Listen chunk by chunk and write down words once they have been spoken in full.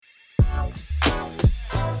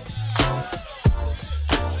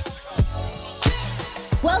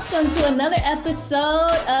Welcome to another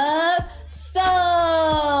episode of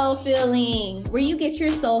Soul Filling, where you get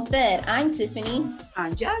your soul fed. I'm Tiffany.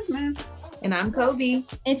 I'm Jasmine. And I'm Kobe.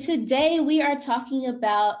 And today we are talking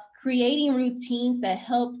about creating routines that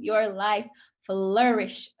help your life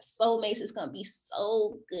flourish. Soulmates is going to be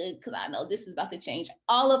so good because I know this is about to change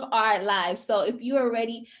all of our lives. So if you are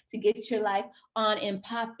ready to get your life on and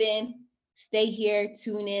pop in, stay here,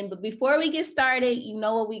 tune in. But before we get started, you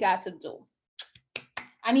know what we got to do.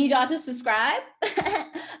 I need y'all to subscribe.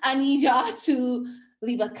 I need y'all to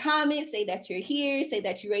leave a comment, say that you're here, say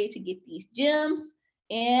that you're ready to get these gems.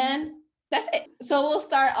 And that's it. So we'll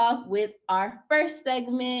start off with our first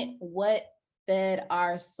segment, What Fed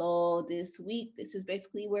Our Soul This Week. This is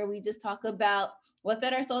basically where we just talk about what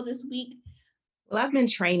fed our soul this week. Well, I've been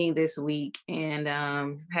training this week and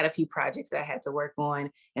had a few projects that I had to work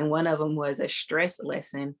on. And one of them was a stress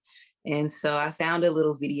lesson. And so I found a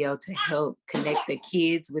little video to help connect the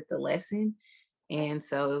kids with the lesson. And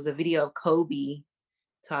so it was a video of Kobe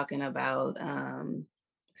talking about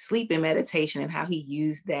sleep and meditation and how he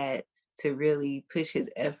used that to really push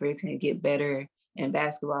his efforts and get better in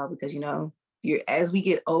basketball. Because, you know, as we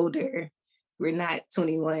get older, we're not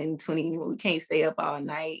 21, 20, we can't stay up all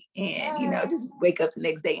night and, you know, just wake up the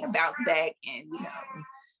next day and bounce back. And, you know,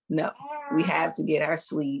 no, we have to get our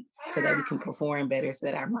sleep so that we can perform better, so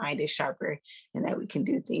that our mind is sharper and that we can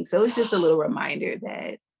do things. So it's just a little reminder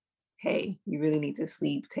that, hey, you really need to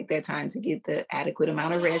sleep. Take that time to get the adequate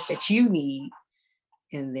amount of rest that you need.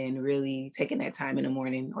 And then really taking that time in the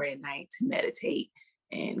morning or at night to meditate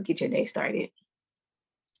and get your day started.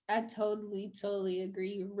 I totally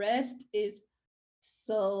agree. Rest is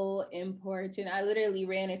so important. I literally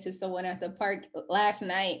ran into someone at the park last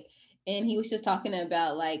night and he was just talking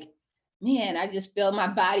about like, man, I just feel my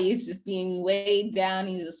body is just being weighed down.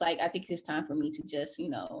 He's just like, I think it's time for me to just, you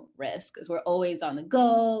know, rest because we're always on the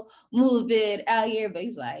go, moving out here. But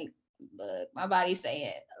he's like, look, my body's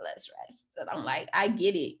saying, let's rest. And I'm like, I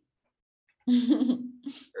get it.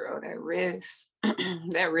 Girl, that rest,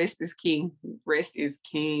 that rest is king. Rest is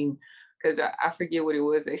king. Because I forget what it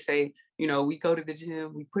was. They say, you know, we go to the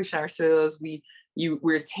gym, we push ourselves,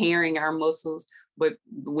 we're tearing our muscles. But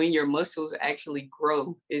when your muscles actually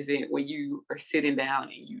grow isn't when you are sitting down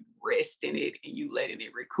and you rest in it and you letting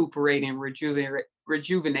it recuperate and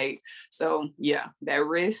rejuvenate. So yeah, that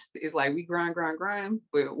rest is like we grind,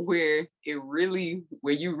 but where you really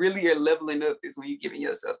are leveling up is when you're giving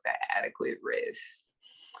yourself that adequate rest.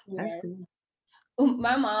 Yeah. That's cool.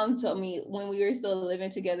 My mom told me when we were still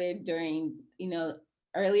living together during, you know,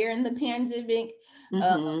 earlier in the pandemic, I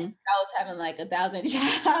was having like 1,000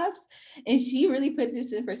 jobs, and she really put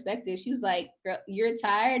this in perspective. She was like, girl, you're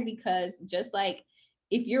tired because just like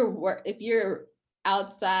if you're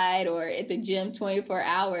outside or at the gym 24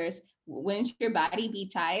 hours, wouldn't your body be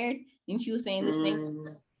tired? And she was saying the same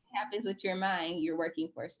happens with your mind. You're working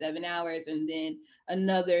for 7 hours and then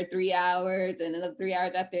another 3 hours and another 3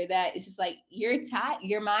 hours after that. It's just like you're tired,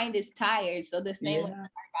 your mind is tired. So the same way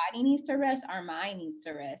our body needs to rest, our mind needs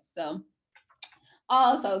to rest. So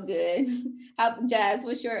also good. How, Jazz,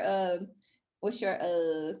 what's your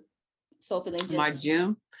soul filling gym? My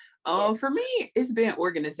gym? For me, it's been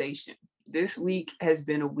organization. This week has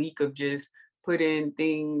been a week of just putting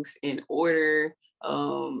things in order.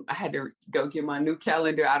 I had to go get my new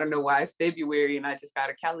calendar. I don't know why it's February and I just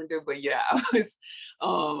got a calendar, but yeah, I was,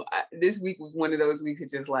 this week was one of those weeks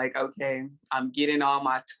of just like, okay, I'm getting all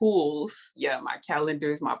my tools. Yeah, my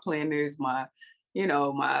calendars, my planners, my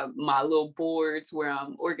little boards where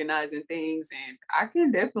I'm organizing things. And I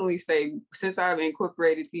can definitely say, since I've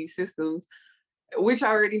incorporated these systems, which I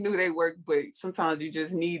already knew they work, but sometimes you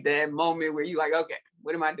just need that moment where you're like, okay,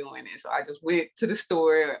 what am I doing? And so I just went to the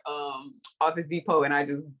store, Office Depot, and I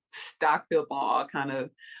just stocked up on all kind of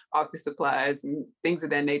office supplies and things of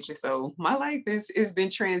that nature. So my life is been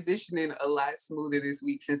transitioning a lot smoother this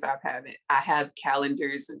week since I have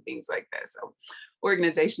calendars and things like that. So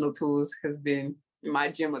organizational tools has been my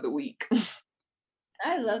gem of the week.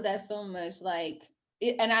 I love that so much. Like,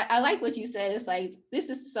 and I like what you said. It's like, this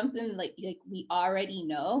is something like we already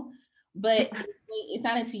know, but it's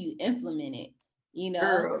not until you implement it, you know?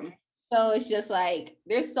 Girl. So it's just like,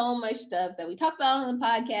 there's so much stuff that we talk about on the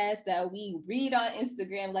podcast that we read on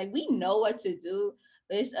Instagram. Like, we know what to do,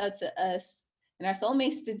 but it's up to us and our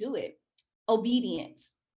soulmates to do it.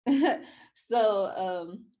 Obedience.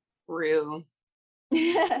 So, real.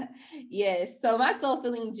 Yes. So my soul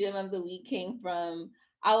filling gem of the week came from,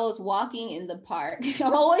 I was walking in the park.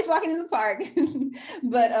 I'm always walking in the park,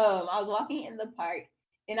 but I was walking in the park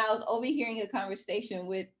and I was overhearing a conversation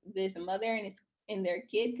with this mother and their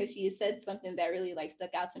kid, because she had said something that really like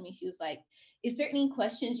stuck out to me. She was like, "Is there any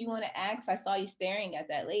questions you want to ask? I saw you staring at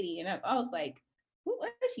that lady," and I was like, what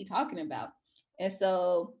is she talking about? And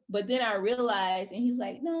so, but then I realized, and he was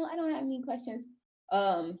like, "No, I don't have any questions."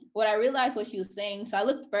 What I realized what she was saying, so I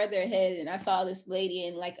looked further ahead and I saw this lady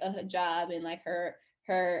in like a hijab and like her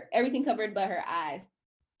everything covered but her eyes.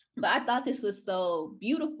 But I thought this was so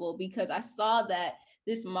beautiful because I saw that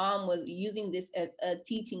this mom was using this as a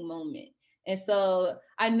teaching moment. And so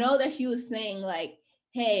I know that she was saying like,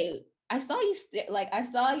 "Hey, I saw you I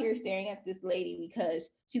saw you're staring at this lady because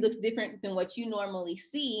she looks different than what you normally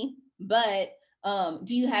see, but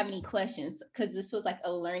do you have any questions?" Because this was like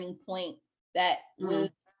a learning point that was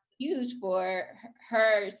huge for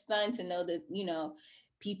her son to know that,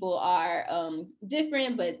 people are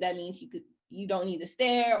different, but that means you don't need to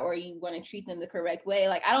stare, or you want to treat them the correct way.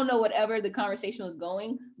 Like, I don't know whatever the conversation was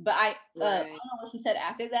going, but I don't know what she said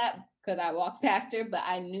after that because I walked past her, but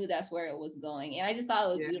I knew that's where it was going. And I just thought it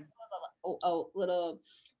was beautiful. A little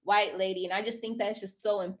white lady. And I just think that's just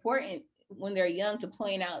so important when they're young to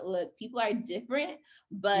point out, look, people are different,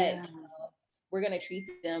 but we're going to treat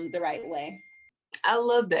them the right way. I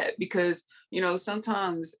love that because,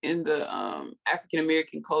 sometimes in the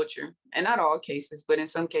African-American culture, and not all cases, but in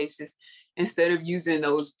some cases, instead of using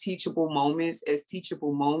those teachable moments as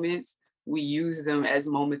teachable moments, we use them as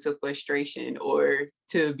moments of frustration or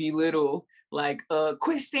to belittle, like,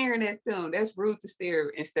 quit staring at them. That's rude to stare,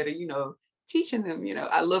 instead of, teaching them.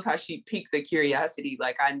 I love how she piqued the curiosity.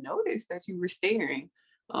 Like, I noticed that you were staring.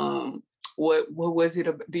 What was it?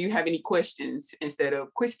 Do you have any questions? Instead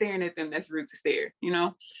of quit staring at them, that's rude to stare,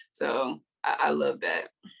 So I love that.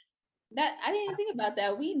 That I didn't think about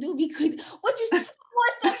that. We do be quick. What you want?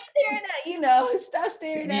 Stop staring at, stop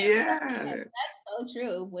staring at. Yeah. That's so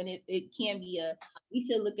true. When it can be we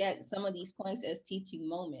should look at some of these points as teaching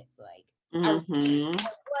moments. Like, boy,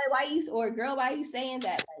 why you, or girl, why are you saying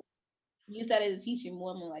that? Like, use that as a teaching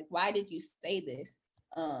moment. Like, why did you say this?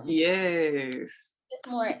 Yes. It's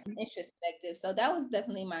more introspective. So that was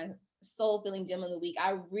definitely my soul filling gem of the week.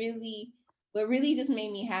 What really just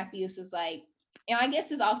made me happy is just like, and I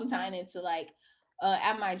guess it's also tying into like,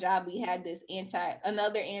 at my job, we had this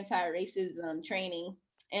another anti-racism training.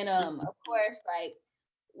 And of course, like,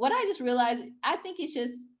 what I just realized, I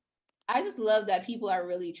just love that people are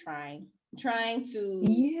really trying to.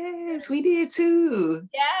 Yes, we did too.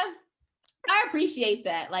 Yeah. I appreciate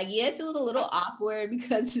that. Like, yes, it was a little awkward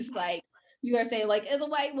because it's like you are saying, like, as a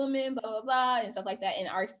white woman, blah blah blah, and stuff like that, and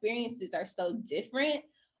our experiences are so different.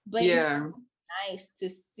 But it's really nice to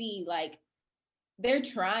see like they're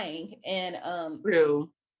trying, and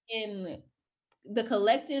in the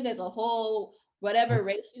collective as a whole, whatever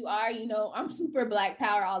race you are, I'm super Black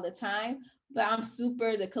Power all the time, but I'm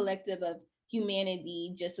super the collective of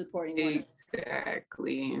humanity, just supporting one another.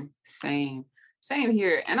 Exactly. Same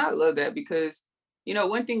here. And I love that because,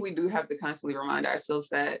 one thing we do have to constantly remind ourselves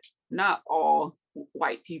that not all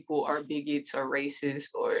white people are bigots or racist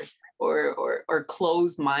or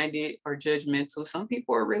closed-minded or judgmental. Some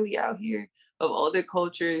people are really out here of other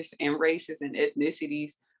cultures and races and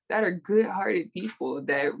ethnicities that are good-hearted people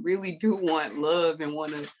that really do want love and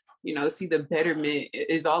want to, see the betterment.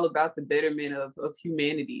 Is all about the betterment of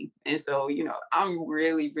humanity. And so, I'm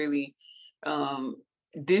really, really,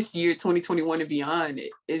 this year, 2021 and beyond,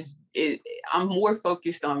 I'm more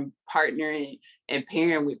focused on partnering and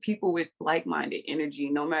pairing with people with like-minded energy,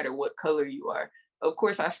 no matter what color you are. Of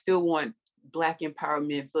course, I still want Black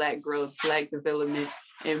empowerment, Black growth, Black development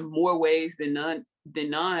in more ways than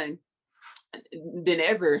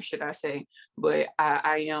ever, should I say. But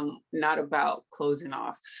I am not about closing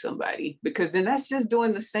off somebody, because then that's just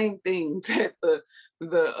doing the same thing that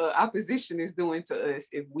the opposition is doing to us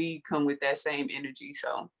if we come with that same energy.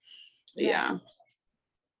 So yeah.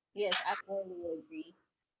 Yes, I totally agree.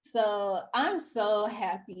 So I'm so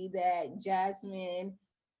happy that Jasmine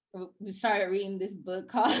started reading this book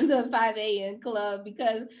called The 5 a.m. Club,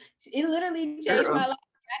 because it literally changed my life.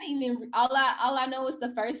 I didn't even, all I know is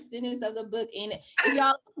the first sentence of the book. And if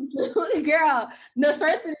y'all, girl, the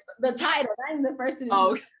first sentence, the title, not even the first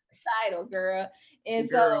sentence, the title, girl. And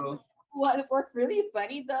so what's really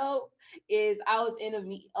funny though is I was in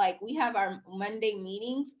we have our Monday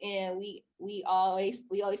meetings, and we always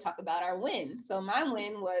talk about our wins. So my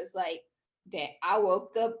win was like that I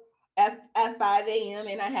woke up at 5 a.m.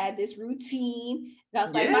 and I had this routine. And I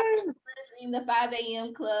was like, my friend was reading the 5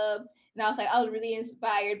 a.m. club. And I was like, I was really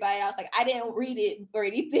inspired by it. I was like, I didn't read it or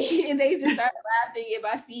anything. And they just started laughing. And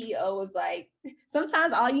my CEO was like,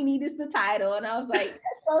 sometimes all you need is the title. And I was like, that's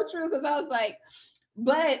so true. Because I was like,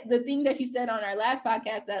 But the thing that you said on our last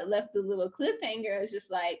podcast that left the little cliffhanger is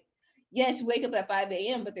just like, yes, you wake up at 5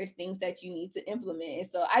 a.m., but there's things that you need to implement. And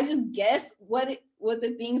so I just guess what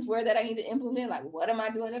the things were that I need to implement. Like, what am I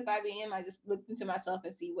doing at 5 a.m.? I just looked into myself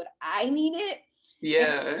and see what I needed.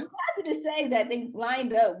 Yeah. And I'm happy to say that they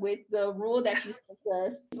lined up with the rule that you sent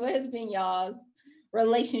us. What has been y'all's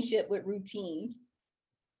relationship with routines?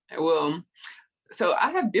 Well, so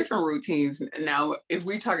I have different routines. Now, if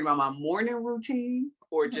we're talking about my morning routine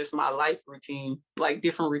or just my life routine, like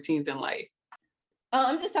different routines in life.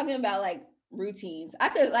 I'm just talking about like routines. I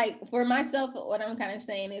could like for myself, what I'm kind of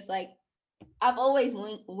saying is like, I've always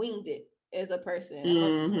winged it as a person.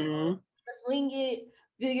 I'm swing it,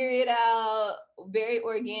 figure it out, very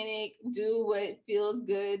organic, do what feels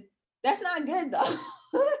good. That's not good though.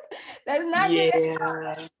 That's not good.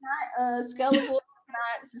 That's not scalable,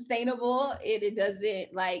 not sustainable. It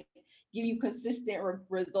doesn't like give you consistent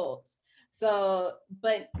results. So,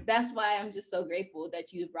 but that's why I'm just so grateful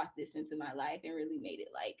that you brought this into my life and really made it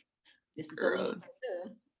like, this is what we need to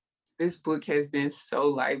do. This book has been so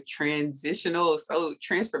like transitional, so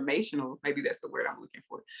transformational. Maybe that's the word I'm looking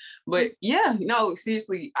for. But yeah, no,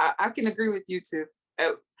 seriously, I can agree with you too.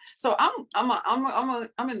 So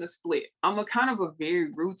I'm in the split. I'm a kind of a very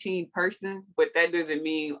routine person, but that doesn't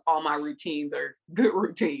mean all my routines are good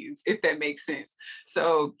routines, if that makes sense.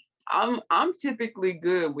 So I'm typically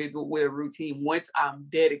good with a routine once I'm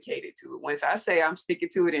dedicated to it. Once I say I'm sticking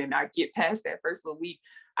to it and I get past that first little week,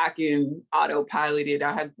 I can autopilot it.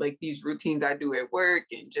 I have like these routines I do at work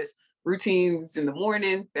and just routines in the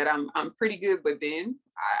morning that I'm pretty good. But then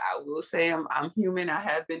I will say I'm human. I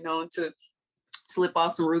have been known to slip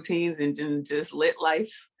off some routines and just let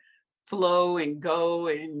life flow and go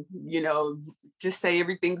and, just say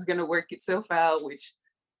everything's going to work itself out, which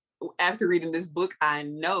after reading this book, I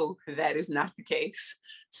know that is not the case.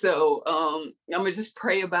 So I'm gonna just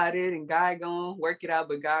pray about it and God gonna work it out.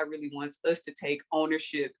 But God really wants us to take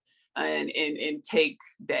ownership and take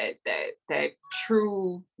that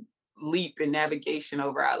true leap in navigation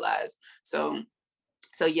over our lives. So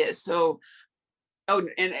yes. So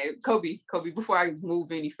and Kobe, before I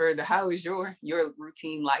move any further, how is your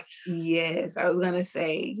routine life? Yes, I was gonna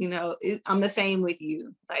say, I'm the same with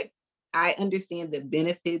you. Like, I understand the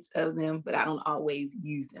benefits of them, but I don't always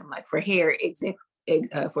use them. Like for hair,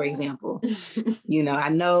 for example, I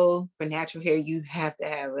know for natural hair, you have to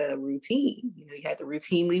have a routine. You have to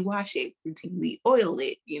routinely wash it, routinely oil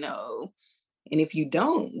it, and if you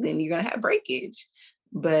don't, then you're going to have breakage.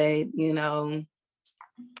 But,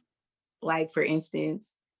 like for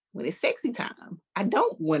instance, when it's sexy time, I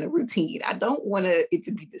don't want a routine. I don't want it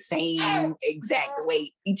to be the same exact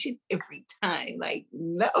way each and every time. Like,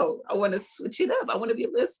 no, I want to switch it up. I want to be a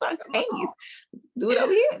little spontaneous. Do it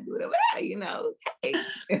over here, do it over there, Hey.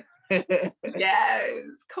 Yes,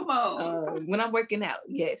 come on. When I'm working out,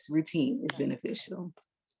 yes, routine is beneficial.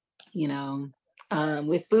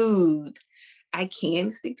 With food, I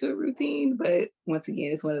can stick to a routine, but once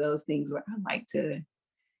again, it's one of those things where I like to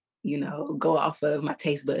go off of my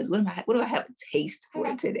taste buds. What do I have a taste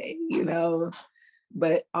for today?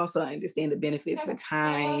 But also I understand the benefits for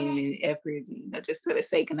time and effort, just for the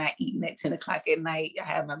sake of not eating at 10 o'clock at night. I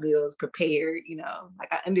have my meals prepared, like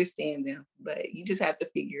I understand them, but you just have to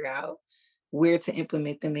figure out where to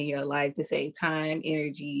implement them in your life to save time,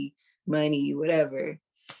 energy, money, whatever.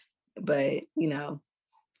 But,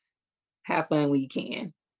 have fun when you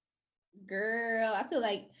can. Girl, I feel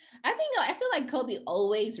like Kobe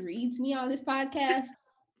always reads me on this podcast.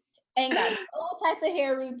 Ain't got no type of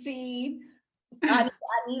hair routine. I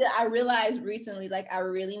realized recently, like I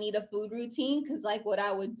really need a food routine because like what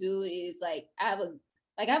I would do is like I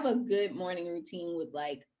have a good morning routine with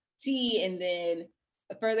like tea, and then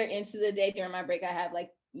further into the day during my break I have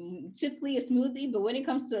like typically a smoothie. But when it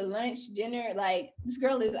comes to lunch, dinner, like this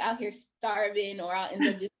girl is out here starving, or I'll end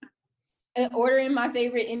up just ordering my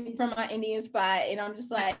favorite from my Indian spot, and I'm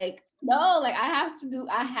just like, no, like I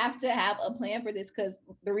have to have a plan for this, because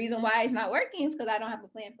the reason why it's not working is because I don't have a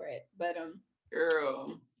plan for it. But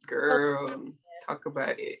girl, talk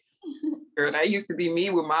about it. Girl, that used to be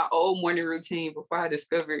me with my old morning routine before I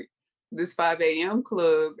discovered this 5 a.m.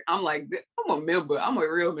 club. I'm like, I'm a member. I'm a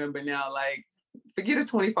real member now. Like, forget a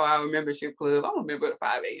 24-hour membership club. I'm a member of the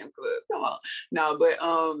 5 a.m. club. Come on. No, but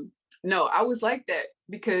no, I was like that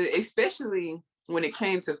because especially when it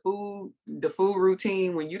came to food, the food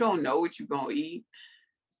routine, when you don't know what you're going to eat.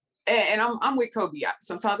 And I'm with Kobe.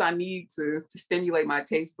 Sometimes I need to stimulate my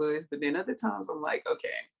taste buds, but then other times I'm like, okay,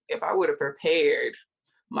 if I would have prepared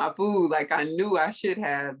my food like I knew I should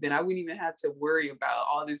have, then I wouldn't even have to worry about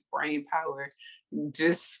all this brain power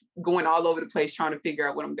just going all over the place trying to figure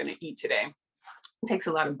out what I'm going to eat today. It takes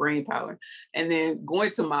a lot of brain power. And then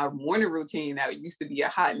going to my morning routine that used to be a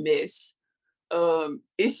hot mess.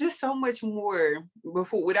 It's just so much more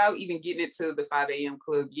before, without even getting into the 5 a.m.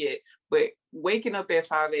 club yet. But waking up at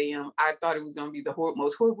 5 a.m., I thought it was gonna be the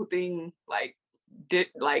most horrible thing. Like,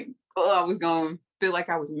 I was gonna feel like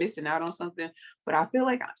I was missing out on something. But I feel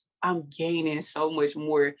like I'm gaining so much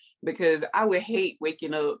more, because I would hate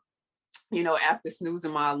waking up, after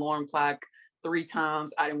snoozing my alarm clock 3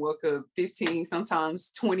 times. I didn't woke up 15,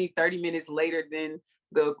 sometimes 20, 30 minutes later than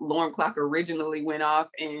the alarm clock originally went off.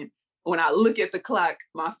 And when I look at the clock,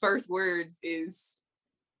 my first words is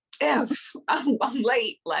F, I'm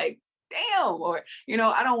late, like, damn, or,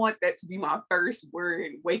 I don't want that to be my first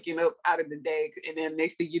word waking up out of the day. And then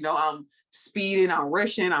next thing you know, I'm speeding, I'm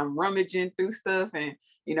rushing, I'm rummaging through stuff. And,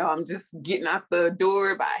 I'm just getting out the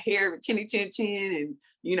door by hair, chinny chin chin, and,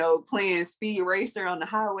 playing speed racer on the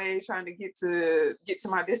highway, trying to get to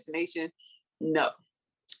my destination.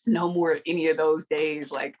 No more any of those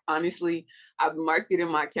days. Like, honestly, I've marked it in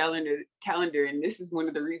my calendar, and this is one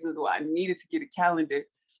of the reasons why I needed to get a calendar.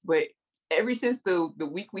 But ever since the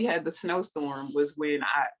week we had the snowstorm was when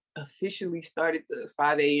I officially started the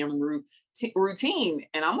 5 a.m. routine.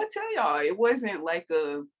 And I'm gonna tell y'all, it wasn't like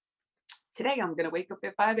today I'm gonna wake up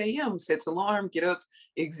at 5 a.m., sets alarm, get up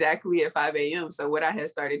exactly at 5 a.m. So what I had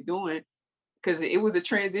started doing, because it was a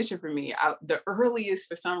transition for me, the earliest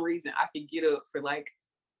for some reason I could get up for like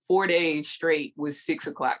 4 days straight was 6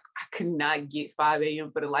 o'clock. I could not get 5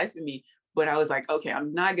 a.m. for the life of me. But I was like, okay,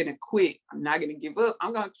 I'm not going to quit. I'm not going to give up.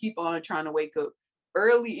 I'm going to keep on trying to wake up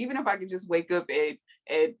early. Even if I could just wake up at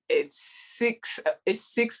 6,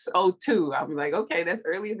 it's 6:02. I'm like, okay, that's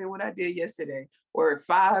earlier than what I did yesterday. Or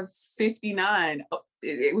 5:59.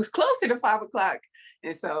 It was closer to 5 o'clock.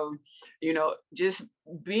 And so, just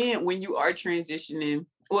being, when you are transitioning,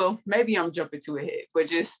 well, maybe I'm jumping too ahead, but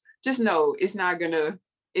just know it's not going to,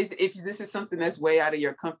 if this is something that's way out of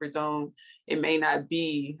your comfort zone, it may not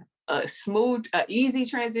be a smooth, easy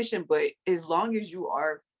transition, but as long as you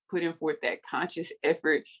are putting forth that conscious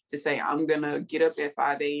effort to say, I'm gonna get up at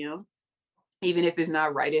 5 a.m., even if it's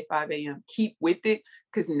not right at 5 a.m., keep with it.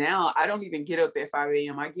 Because now I don't even get up at 5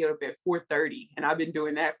 a.m. I get up at 4:30, and I've been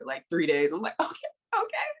doing that for like 3 days. I'm like, okay.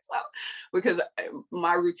 So, because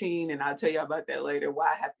my routine, and I'll tell you about that later,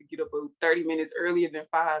 why I have to get up 30 minutes earlier than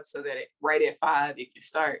 5 so that right at 5 it can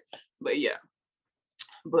start. But yeah.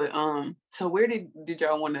 But so where did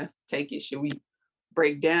y'all want to take it? Should we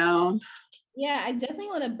break down? Yeah, I definitely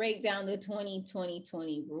want to break down the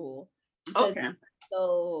 20-20-20 rule. Okay. It's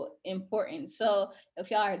so important. So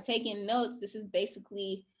if y'all are taking notes, this is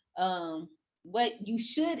basically what you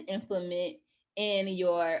should implement in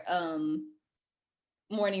your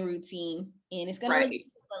morning routine, and it's going to look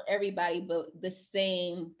for everybody, but the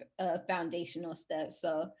same foundational steps.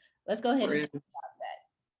 So let's go ahead and talk about that.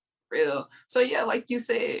 Real. So yeah, like you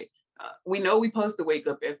said, we know we supposed to wake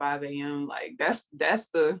up at 5 a.m. Like that's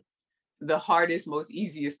the hardest, most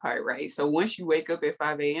easiest part, right? So once you wake up at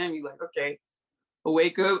 5 a.m., you're like, okay,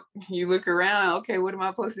 wake up, you look around, okay, what am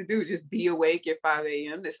I supposed to do? Just be awake at 5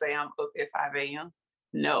 a.m. to say I'm up at 5 a.m.?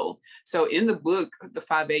 No. So in the book, the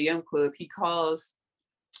 5 a.m. Club, he calls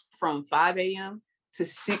from 5 a.m. to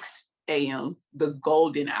 6 a.m. the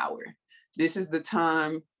golden hour. This is the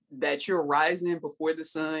time that you're rising before the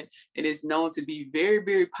sun. It is known to be very,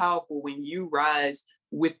 very powerful when you rise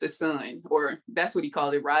with the sun, or that's what he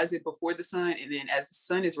called it, rising before the sun. And then as the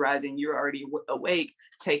sun is rising, you're already awake,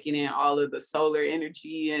 taking in all of the solar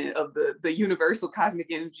energy and of the universal cosmic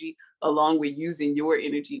energy, along with using your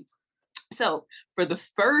energy. So for the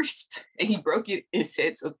first, and he broke it in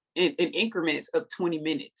sets of in increments of 20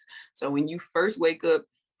 minutes. So when you first wake up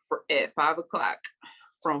at 5 o'clock,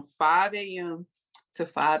 from 5 a.m. to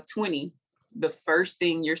 5:20, the first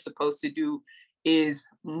thing you're supposed to do is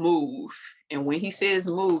move. And when he says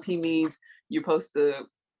move, he means you're supposed to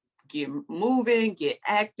get moving, get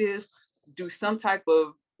active, do some type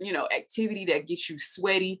of, activity that gets you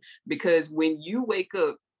sweaty. Because when you wake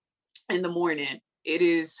up in the morning, it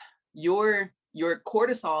is your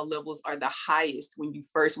cortisol levels are the highest when you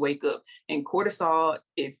first wake up. And cortisol,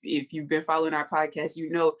 if you've been following our podcast, you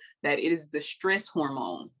know that it is the stress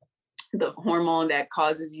hormone, the hormone that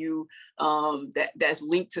causes you, that's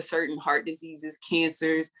linked to certain heart diseases,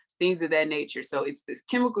 cancers, things of that nature. So it's this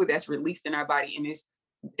chemical that's released in our body, and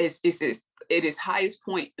it is highest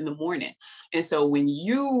point in the morning. And so when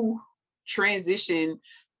you transition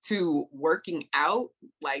to working out,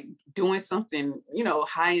 like doing something,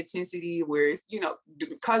 high intensity, where it's,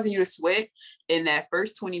 causing you to sweat in that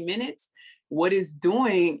first 20 minutes, what it's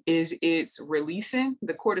doing is it's releasing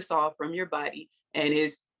the cortisol from your body, and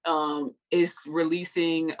is It's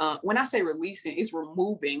releasing, when I say releasing, it's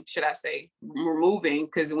removing, should I say removing,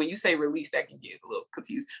 because when you say release, that can get a little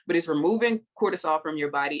confused, but it's removing cortisol from your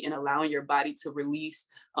body and allowing your body to release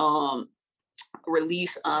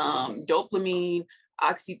dopamine,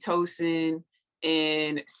 oxytocin,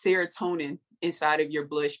 and serotonin inside of your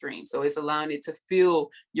bloodstream. So it's allowing it to fill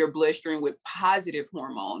your bloodstream with positive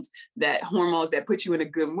hormones that put you in a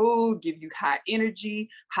good mood, give you high energy,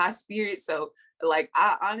 high spirits. So like,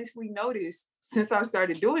 I honestly noticed since I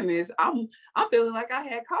started doing this, I'm feeling like I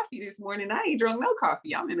had coffee this morning. I ain't drunk no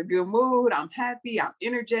coffee. I'm in a good mood. I'm happy. I'm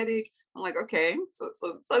energetic. I'm like, okay, so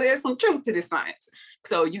there's some truth to this science.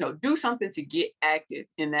 So, do something to get active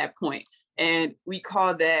in that point. And we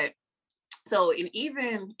call that, so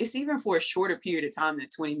it's even for a shorter period of time than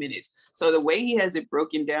 20 minutes. So the way he has it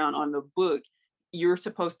broken down on the book, you're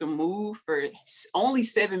supposed to move for only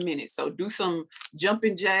 7 minutes. So do some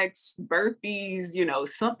jumping jacks, burpees,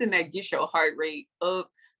 something that gets your heart rate up,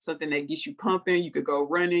 something that gets you pumping. You could go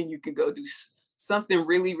running, you could go do something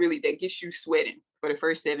really, really that gets you sweating for the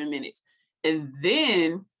first 7 minutes. And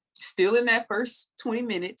then still in that first 20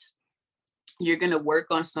 minutes, you're going to work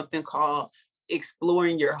on something called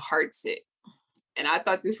exploring your heart set. And I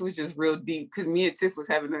thought this was just real deep because me and Tiff was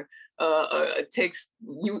having a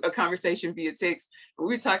conversation via text. And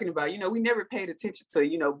we were talking about, we never paid attention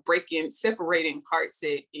to, separating heart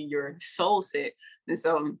set and your soul set. And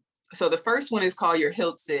so the first one is called your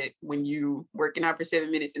health set when you working out for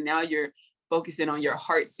 7 minutes, and now you're focusing on your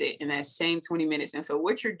heart set in that same 20 minutes. And so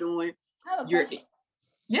what you're doing,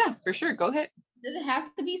 yeah, for sure. Go ahead. Does it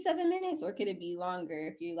have to be 7 minutes, or could it be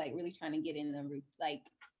longer if you're like really trying to get in the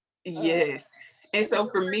Yes. And so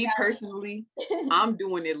for me personally, I'm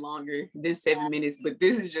doing it longer than 7 minutes, but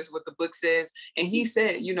this is just what the book says. And he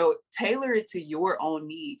said, tailor it to your own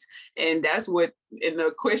needs. And that's what in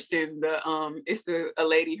the question, it's a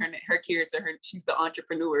lady, her character, she's the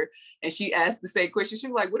entrepreneur. And she asked the same question. She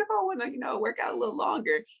was like, what if I want to, work out a little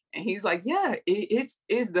longer? And he's like, yeah, it's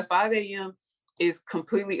the 5 a.m. is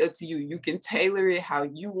completely up to you. You can tailor it how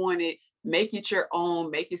you want it. Make it your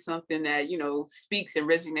own, make it something that, speaks and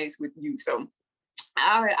resonates with you. So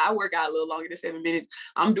I work out a little longer than 7 minutes.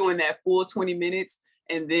 I'm doing that full 20 minutes.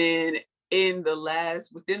 And then within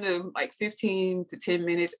the 15 to 10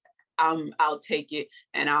 minutes, I'll take it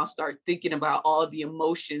and I'll start thinking about all the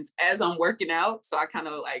emotions as I'm working out. So I kind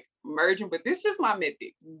of like merge them, but this is just my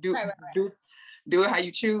method. Do it how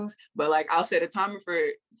you choose, but I'll set a timer for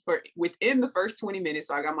within the first 20 minutes.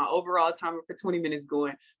 So I got my overall timer for 20 minutes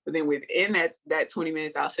going, but then within that 20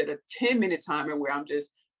 minutes, I'll set a 10-minute timer where I'm just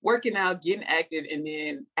working out, getting active. And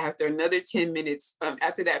then after another 10 minutes,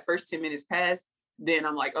 after that first 10 minutes pass, then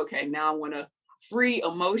I'm like, okay, now I want to free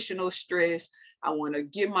emotional stress. I want to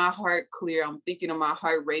get my heart clear. I'm thinking of my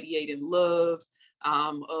heart radiating love.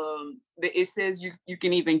 It says you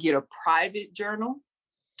can even get a private journal.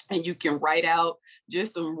 And you can write out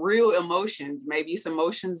just some real emotions. Maybe it's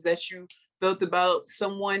emotions that you felt about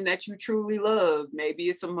someone that you truly love. Maybe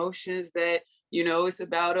it's emotions that, it's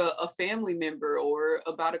about a family member or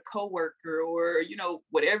about a coworker or,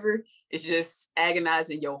 whatever. It's just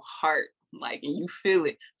agonizing your heart, and you feel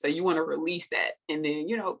it. So you want to release that. And then,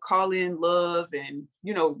 call in love. And,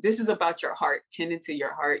 this is about your heart, tending to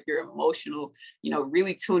your heart, your emotional,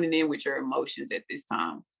 really tuning in with your emotions at this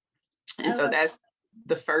time. And so that's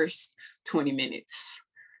the first 20 minutes.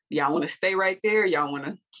 Y'all want to stay right there? Y'all want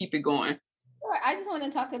to keep it going? Sure. I just want to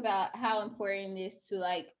talk about how important it is to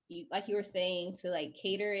like you were saying, to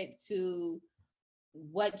cater it to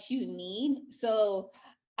what you need. So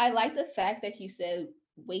I like the fact that you said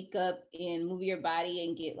wake up and move your body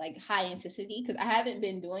and get high intensity, because I haven't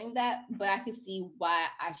been doing that, but I can see why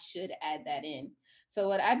I should add that in. So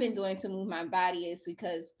what I've been doing to move my body is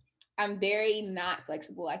because I'm very not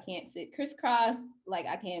flexible. I can't sit crisscross. I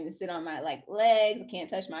can't even sit on my legs. I can't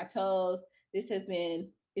touch my toes.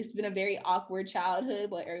 It's been a very awkward childhood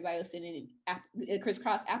where everybody was sitting in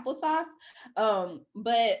crisscross applesauce.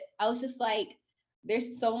 But I was just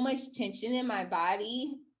there's so much tension in my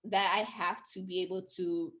body that I have to be able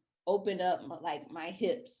to open up my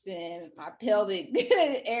hips and my pelvic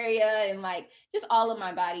area and just all of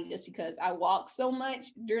my body, just because I walk so much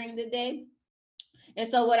during the day. And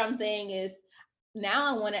so what I'm saying is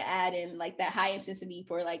now I want to add in that high intensity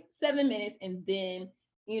for 7 minutes, and then,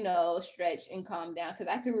 stretch and calm down, because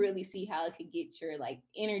I could really see how it could get your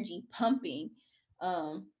energy pumping.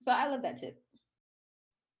 So I love that tip.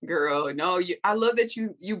 Girl, no, I love that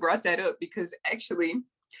you brought that up, because actually,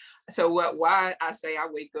 so why I say I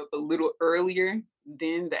wake up a little earlier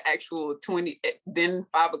than the actual 5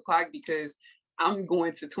 o'clock, because I'm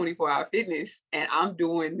going to 24-hour fitness and I'm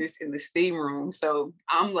doing this in the steam room. So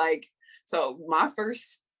I'm like, so my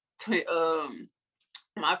first 10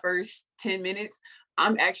 minutes,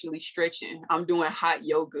 I'm actually stretching. I'm doing hot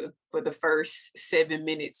yoga for the first 7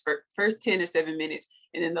 minutes, for first 10 or 7 minutes.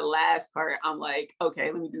 And then the last part, I'm like,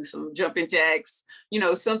 okay, let me do some jumping jacks,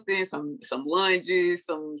 something, some lunges,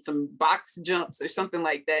 some box jumps or something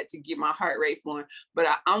like that to get my heart rate flowing. But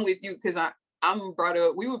I'm with you because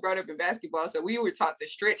we were brought up in basketball. So we were taught to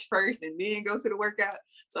stretch first and then go to the workout.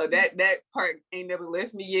 So that part ain't never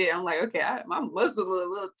left me yet. I'm like, okay, my muscles are a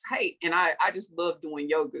little tight and I just love doing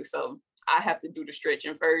yoga. So I have to do the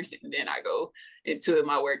stretching first and then I go into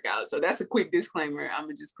my workout. So that's a quick disclaimer I'm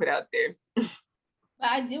gonna just put out there. But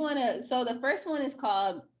I do want to, so the first one is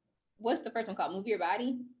called, what's the first one called? Move Your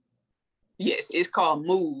Body? Yes, it's called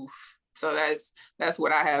Move. So that's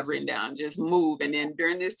what I have written down. Just move. And then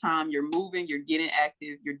during this time, you're moving, you're getting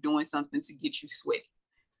active, you're doing something to get you sweaty.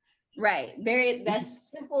 Right.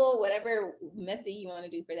 That's simple, whatever method you want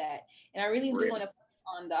to do for that. And I really do want to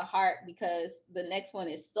focus on the heart because the next one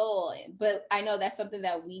is soul. But I know that's something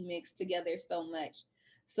that we mix together so much.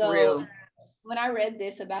 So when I read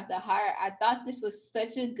this about the heart, I thought this was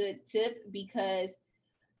such a good tip because,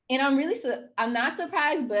 and I'm not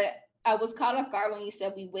surprised, but I was caught off guard when you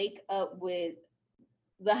said we wake up with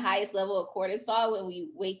the highest level of cortisol when we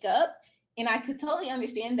wake up. And I could totally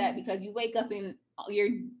understand that because you wake up and you're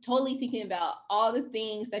totally thinking about all the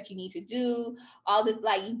things that you need to do, all the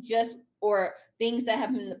or things that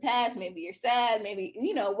happened in the past. Maybe you're sad, maybe,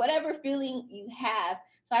 whatever feeling you have.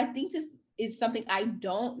 So I think this is something I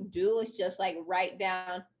don't do. It's just like write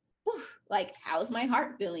down, like, how's my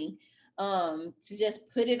heart feeling? To just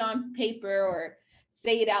put it on paper or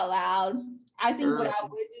say it out loud. I think what I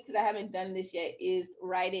would do, because I haven't done this yet, is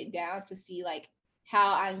write it down to see like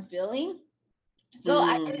how I'm feeling. So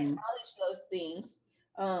I can acknowledge those things.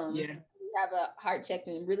 We have a heart check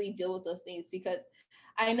and really deal with those things because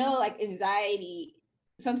I know like anxiety,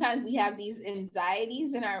 sometimes we have these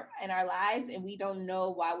anxieties in our lives and we don't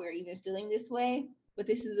know why we're even feeling this way. But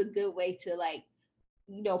this is a good way to like,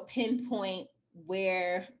 pinpoint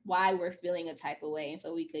why we're feeling a type of way. And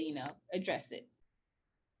so we could, address it.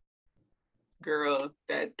 Girl,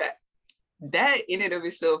 that in and of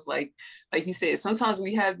itself, like you said, sometimes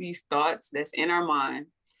we have these thoughts that's in our mind.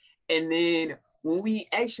 And then when we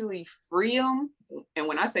actually free them, and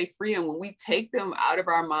when I say free them, when we take them out of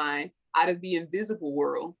our mind, out of the invisible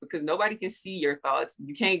world, because nobody can see your thoughts,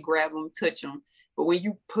 you can't grab them, touch them. But when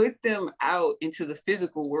you put them out into the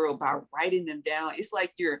physical world by writing them down, it's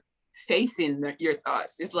like you're facing your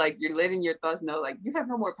thoughts. It's like you're letting your thoughts know, like, you have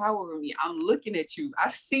no more power over me. I'm looking at you. I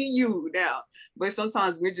see you now. But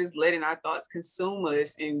sometimes we're just letting our thoughts consume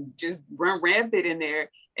us and just run rampant in there.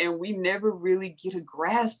 And we never really get a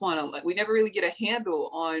grasp on them. Like, we never really get a handle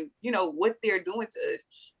on, what they're doing to us.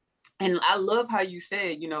 And I love how you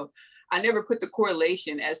said, I never put the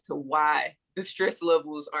correlation as to why the stress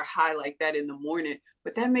levels are high like that in the morning,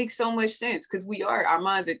 but that makes so much sense because our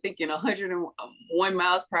minds are thinking 101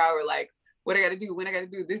 miles per hour, like what I got to do, when I got to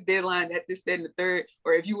do this deadline, that, and the third.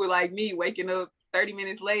 Or if you were like me, waking up 30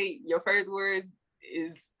 minutes late, your first words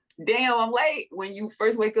is, damn, I'm late. When you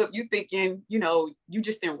first wake up, you thinking, you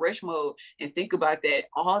just in rush mode. And think about that.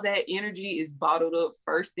 All that energy is bottled up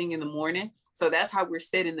first thing in the morning. So that's how we're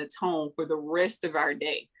setting the tone for the rest of our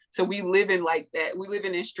day. So we living like that. We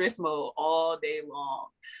living in stress mode all day long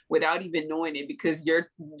without even knowing it, because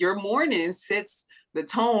your morning sets the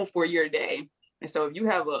tone for your day. And so if you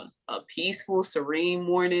have a peaceful, serene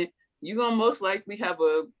morning, you're going to most likely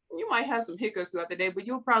you might have some hiccups throughout the day, but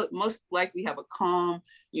you'll probably most likely have a calm,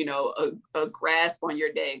 a grasp on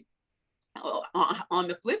your day. On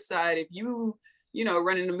the flip side, if you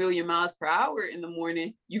running a million miles per hour in the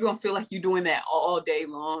morning, you're going to feel like you're doing that all day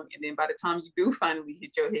long. And then by the time you do finally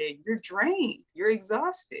hit your head, you're drained, you're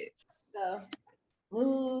exhausted. So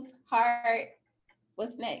move, heart.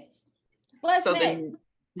 What's next?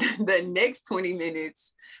 The next 20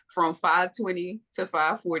 minutes from 5:20 to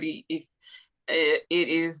 5:40, if it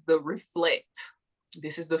is the reflect.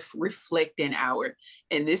 This is the reflecting hour.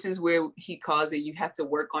 And this is where he calls it, you have to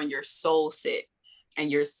work on your soul set.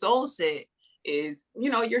 And your soul set is,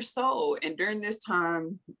 your soul. And during this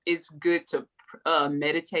time, it's good to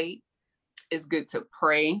meditate. It's good to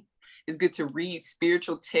pray. It's good to read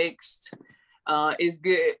spiritual text. It's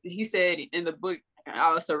good. He said in the book,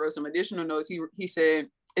 I also wrote some additional notes. He said,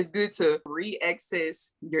 it's good to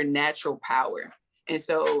re-access your natural power. And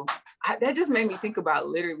so that just made me think about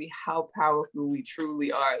literally how powerful we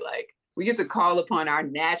truly are. Like, we get to call upon our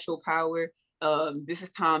natural power. This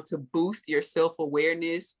is time to boost your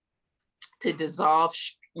self-awareness, to dissolve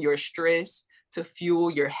your stress, to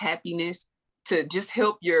fuel your happiness, to just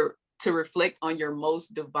help to reflect on your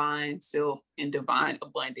most divine self and divine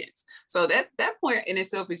abundance. So that point in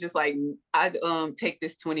itself is just like, I take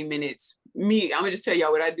this 20 minutes. I'm gonna just tell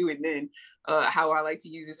y'all what I do, and then how I like to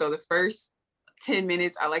use it. So the first 10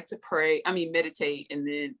 minutes I like to meditate, and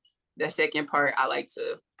then the second part I like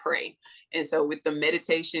to pray. And so with the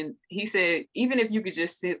meditation, he said, even if you could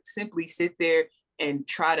just simply sit there and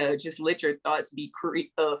try to just let your thoughts be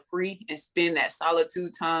free and spend that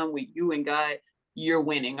solitude time with you and God, you're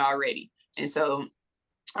winning already. And so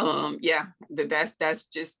that's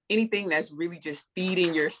just anything that's really just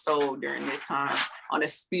feeding your soul during this time on a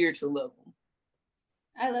spiritual level.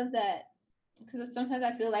 I love that, because sometimes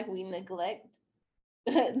I feel like we neglect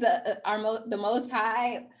the Most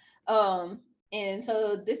High, and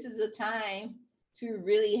so this is a time to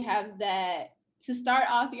really have that, to start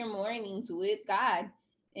off your mornings with God.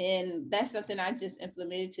 And that's something I just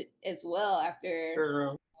implemented as well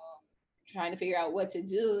after trying to figure out what to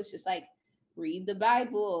do. It's just like, read the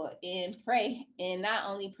Bible and pray, and not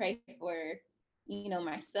only pray for,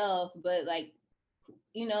 myself, but like,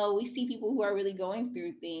 we see people who are really going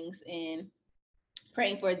through things and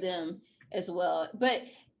praying for them as well. But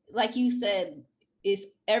like you said, it's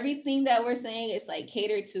everything that we're saying is like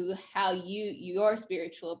catered to how your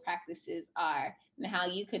spiritual practices are and how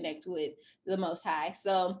you connect with the Most High.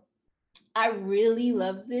 So I really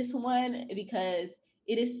love this one because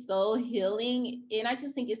it is so healing, and I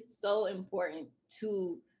just think it's so important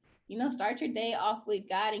to start your day off with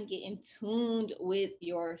God and get in tuned with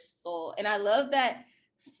your soul. And I love that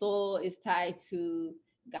soul is tied to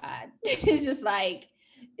God. It's just like,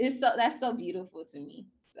 that's so beautiful to me.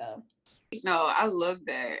 So no, I love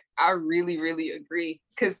that. I really, really agree,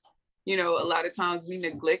 because a lot of times we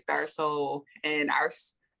neglect our soul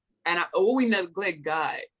we neglect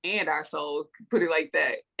God and our soul, put it like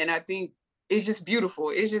that. And I think it's just beautiful.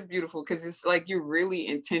 It's just beautiful because it's like you're really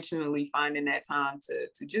intentionally finding that time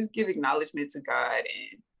to just give acknowledgement to God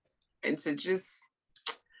and to just,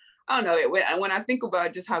 I don't know, when I think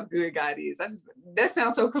about just how good God is, that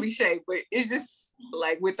sounds so cliche, but it's just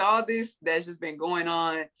like, with all this that's just been going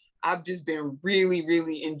on, I've just been really,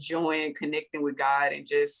 really enjoying connecting with God and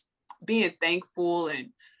just being thankful. And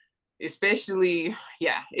especially,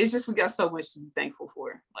 it's just, we got so much to be thankful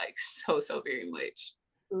for, like so very much.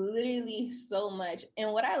 Literally so much.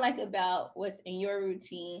 And what I like about what's in your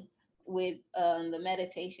routine with the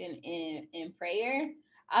meditation and prayer,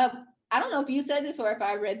 I don't know if you said this or if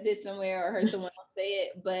I read this somewhere or heard someone else say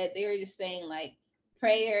it, but they were just saying like,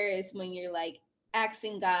 prayer is when you're like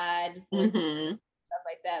asking God for stuff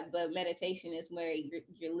like that, but meditation is where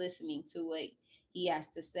you're listening to what he has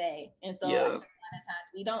to say. And so a lot of times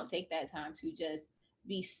we don't take that time to just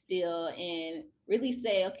be still and really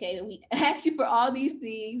say, okay, we asked you for all these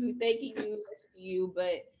things, we thanking you,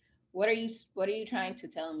 but what are you trying to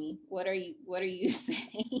tell me? What are you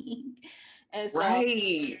saying? And so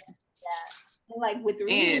right. and like with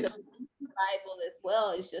reading the Bible as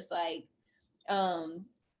well, it's just like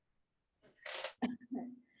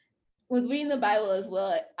with reading the Bible as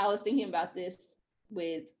well, I was thinking about this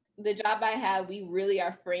with the job I have. We really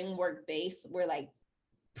are framework based. We're like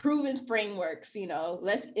proven frameworks,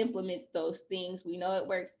 let's implement those things. We know it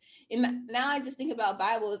works. And now I just think about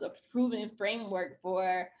Bible as a proven framework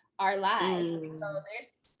for our lives. So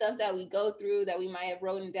there's stuff that we go through that we might have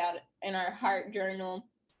written down in our heart journal.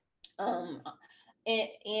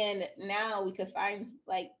 And now we could find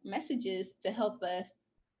like messages to help us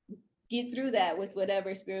get through that with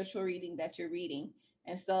whatever spiritual reading that you're reading.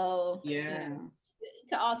 And so it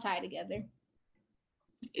can all tie together.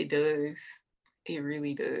 It does. It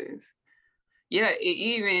really does. Yeah,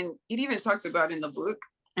 it even talks about in the book,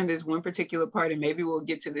 and there's one particular part, and maybe we'll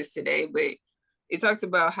get to this today, but it talks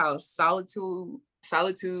about how solitude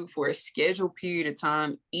for a scheduled period of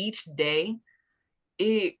time each day,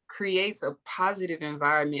 it creates a positive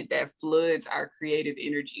environment that floods our creative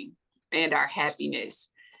energy and our happiness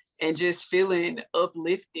and just feeling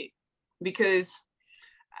uplifted, because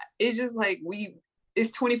it's just like it's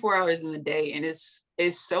 24 hours in the day, and it's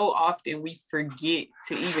so often we forget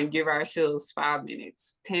to even give ourselves 5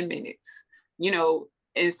 minutes, 10 minutes,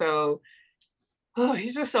 and so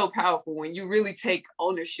it's just so powerful when you really take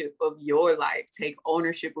ownership of your life, take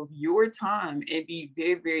ownership of your time, and be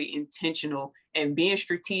very, very intentional and being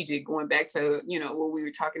strategic, going back to, what we were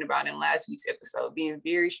talking about in last week's episode, being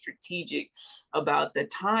very strategic about the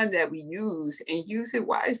time that we use and use it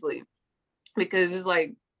wisely, because it's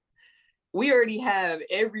like, we already have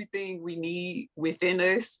everything we need within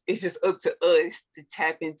us. It's just up to us to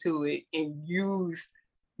tap into it and use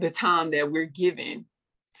the time that we're given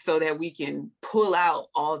so that we can pull out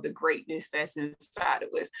all the greatness that's inside of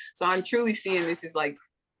us. So I'm truly seeing this is like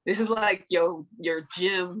your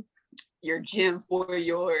gym for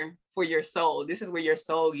your soul. This is where your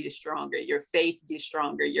soul gets stronger, your faith gets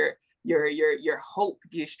stronger, your hope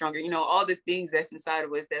gets stronger. You know, all the things that's inside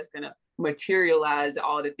of us that's gonna materialize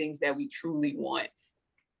all the things that we truly want.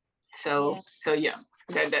 So yeah,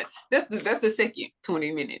 that's the second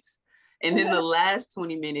 20 minutes. And then the last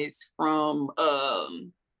 20 minutes from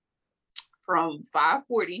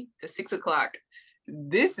 5:40 to 6 o'clock.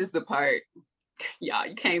 This is the part, y'all,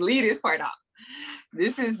 you can't leave this part out.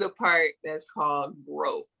 This is the part that's called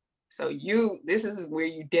growth. So this is where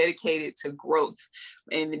you dedicate it to growth.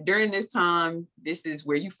 And during this time, this is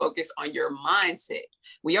where you focus on your mindset.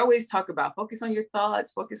 We always talk about focus on your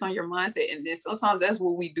thoughts, focus on your mindset. And then sometimes that's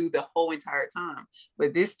what we do the whole entire time.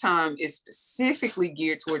 But this time is specifically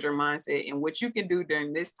geared towards your mindset. And what you can do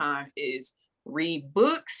during this time is read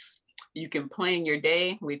books. You can plan your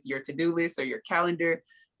day with your to-do list or your calendar.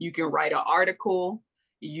 You can write an article.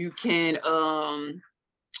 You can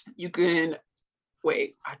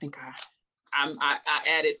wait, I think I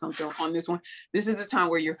added something on this one. This is the time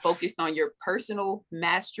where you're focused on your personal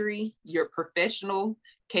mastery, your professional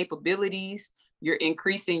capabilities, you're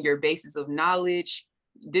increasing your basis of knowledge.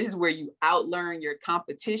 This is where you outlearn your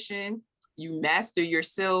competition, you master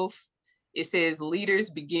yourself. It says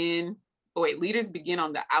leaders begin on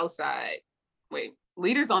the outside.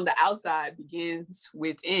 Leaders on the outside begins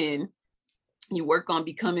within. You work on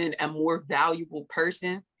becoming a more valuable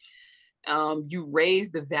person. You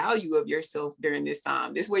raise the value of yourself during this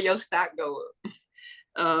time. This is where your stock go up.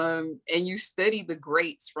 And you study the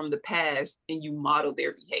greats from the past and you model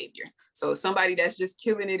their behavior. So somebody that's just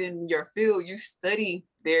killing it in your field, you study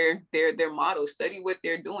their model, study what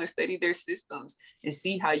they're doing, study their systems, and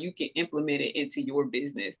see how you can implement it into your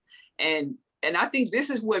business. And I think this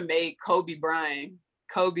is what made Kobe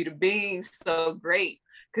the Bean so great,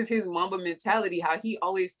 because his Mamba mentality, how he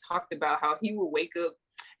always talked about how he would wake up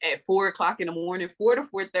at 4 o'clock in the morning, 4 to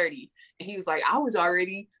 4:30. And he was like, I was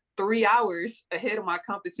already 3 hours ahead of my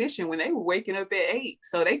competition when they were waking up at 8.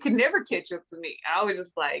 So they could never catch up to me. I was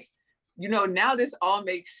just like, now this all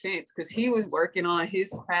makes sense, because he was working on his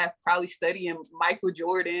craft, probably studying Michael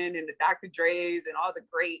Jordan and the Dr. Dre's and all the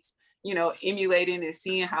greats, emulating and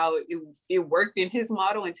seeing how it worked in his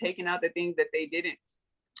model and taking out the things that they didn't.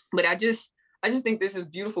 But I just think this is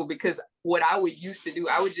beautiful, because what I would used to do,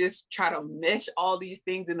 I would just try to mesh all these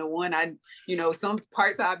things into one. Some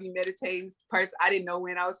parts I'd be meditating, parts I didn't know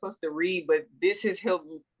when I was supposed to read, but this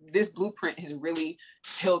blueprint has really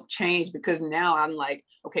helped change, because now I'm like,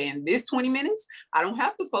 okay, in this 20 minutes, I don't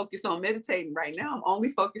have to focus on meditating right now. I'm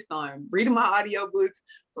only focused on reading my audiobooks,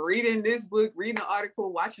 reading this book, reading an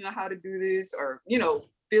article, watching how to do this, or,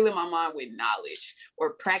 filling my mind with knowledge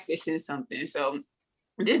or practicing something. So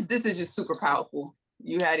this is just super powerful.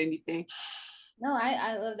 You had anything? No,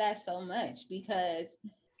 I love that so much, because,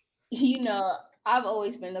 I've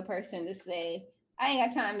always been the person to say, I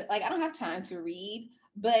ain't got time. I don't have time to read,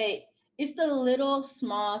 but it's the little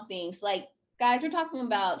small things. Like, guys, we're talking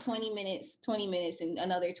about 20 minutes, and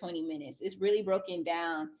another 20 minutes. It's really broken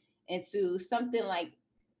down into something like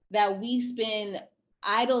that we spend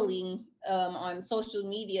idling on social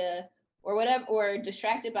media or whatever, or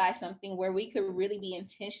distracted by something, where we could really be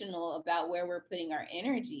intentional about where we're putting our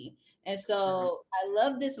energy. And so I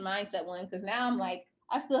love this mindset one, because now I'm like,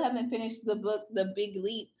 I still haven't finished the book, The Big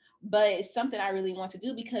Leap, but it's something I really want to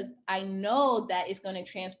do, because I know that it's going to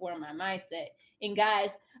transform my mindset. And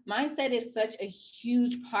guys, mindset is such a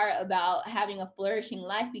huge part about having a flourishing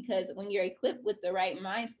life, because when you're equipped with the right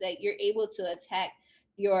mindset, you're able to attack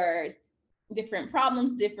your different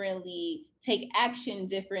problems differently, take action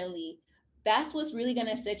differently. That's what's really going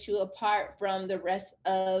to set you apart from the rest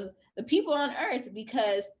of the people on earth,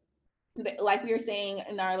 because like we were saying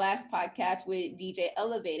in our last podcast with DJ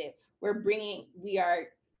Elevated,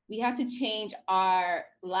 we have to change our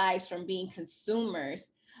lives from being consumers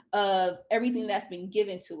of everything that's been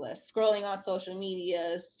given to us, scrolling on social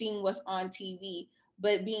media, seeing what's on TV,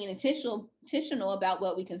 but being intentional about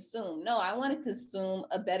what we consume. No, I want to consume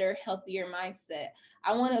a better, healthier mindset.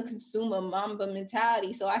 I want to consume a Mamba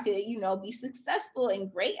mentality so I could, be successful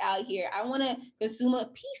and great out here. I want to consume a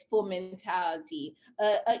peaceful mentality,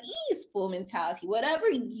 a easeful mentality, whatever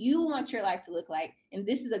you want your life to look like. And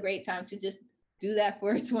this is a great time to just do that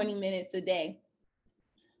for 20 minutes a day.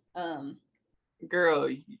 Girl,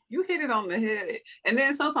 you hit it on the head. And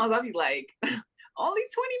then sometimes I'll be like, only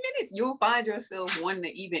 20 minutes, you'll find yourself wanting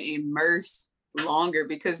to even immerse longer,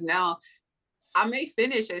 because now I may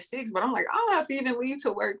finish at 6, but I'm like, I don't have to even leave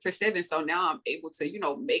to work for 7. So now I'm able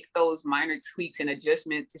to, make those minor tweaks and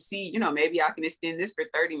adjustments to see, maybe I can extend this for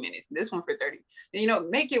 30 minutes, this one for 30, and,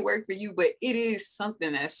 make it work for you. But it is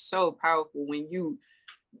something that's so powerful when you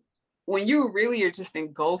really are just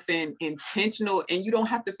engulfing intentional, and you don't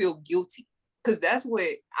have to feel guilty. Because that's what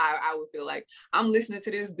I would feel like. I'm listening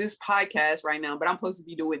to this podcast right now, but I'm supposed to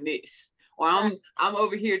be doing this. Or I'm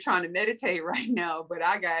over here trying to meditate right now, but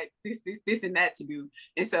I got this and that to do.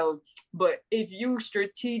 And so, but if you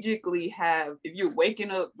strategically if you're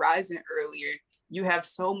waking up, rising earlier, you have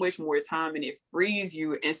so much more time, and it frees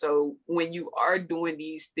you. And so when you are doing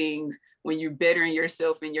these things, when you're bettering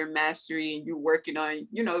yourself and your mastery, and you're working on,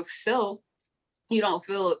 self, you don't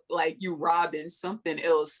feel like you robbing something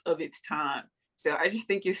else of its time. So I just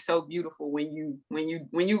think it's so beautiful when you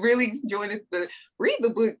really join read the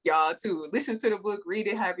book, y'all, too. Listen to the book, read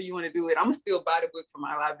it however you want to do it. I'm gonna still buy the book from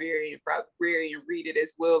my librarian and read it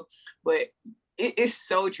as well. But it's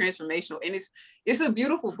so transformational, and it's a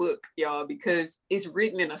beautiful book, y'all, because it's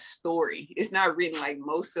written in a story. It's not written like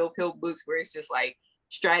most self-help books where it's just like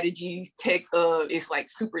strategies, tech, it's like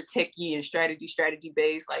super techy and strategy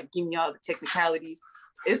based, like give me all the technicalities.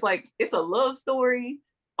 It's like, it's a love story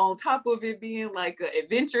on top of it being like an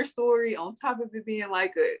adventure story, on top of it being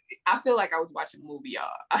like I feel like I was watching a movie, y'all,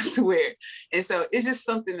 I swear. And so it's just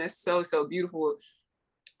something that's so, so beautiful,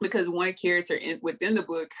 because one character within the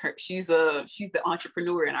book, she's the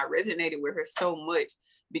entrepreneur, and I resonated with her so much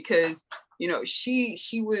because,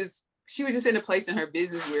 she was just in a place in her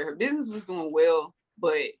business where her business was doing well,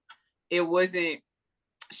 but it wasn't,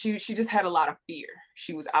 she just had a lot of fear.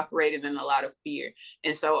 She was operating in a lot of fear.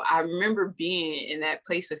 And so I remember being in that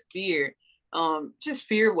place of fear, just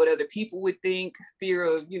fear of what other people would think, fear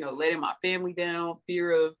of, letting my family down,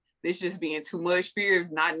 fear of this just being too much, fear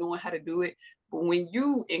of not knowing how to do it. But when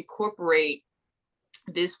you incorporate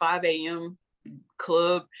this 5 a.m.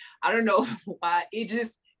 club, I don't know why,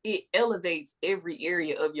 it elevates every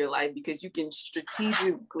area of your life, because you can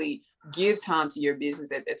strategically give time to your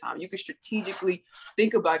business at that time. You can strategically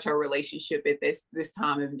think about your relationship at this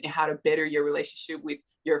time, and how to better your relationship with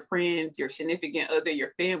your friends, your significant other,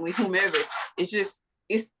 your family, whomever.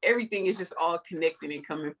 Everything is just all connected and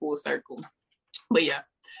coming full circle. But yeah,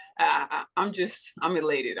 I'm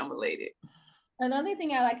elated. Another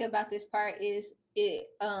thing I like about this part is it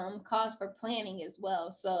calls for planning as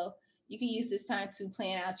well. So you can use this time to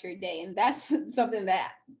plan out your day. And that's something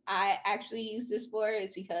that I actually use this for,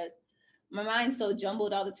 is because my mind's so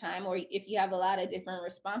jumbled all the time. Or if you have a lot of different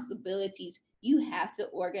responsibilities, you have to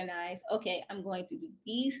organize. Okay, I'm going to do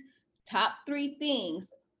these top 3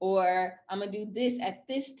 things, or I'm gonna do this at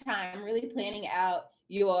this time, really planning out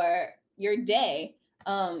your day.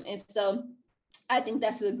 And so I think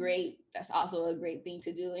that's also a great thing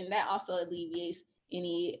to do. And that also alleviates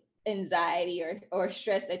any anxiety or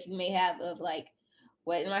stress that you may have of like,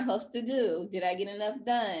 what am I supposed to do? Did I get enough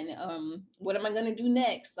done? What am I going to do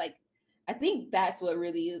next? Like, I think that's what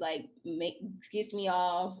really like gets me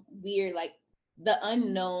all weird. Like, the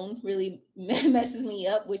unknown really messes me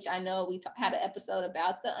up, which I know we had an episode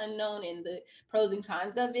about the unknown and the pros and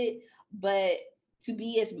cons of it. But to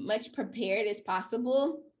be as much prepared as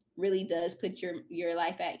possible really does put your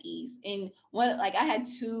life at ease. And one, like,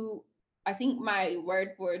 I think my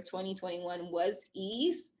word for 2021 was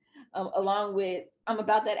ease, along with I'm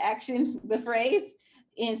about that action, the phrase.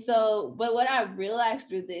 And so, but what I realized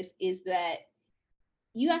through this is that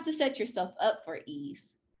you have to set yourself up for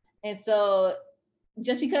ease. And so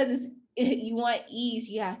just because you want ease,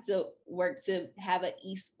 you have to work to have an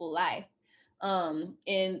easeful life.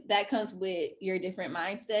 And that comes with your different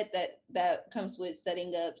mindset, that comes with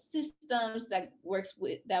setting up systems, that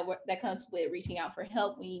comes with reaching out for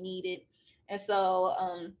help when you need it. And so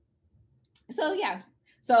yeah,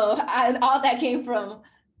 so all that came from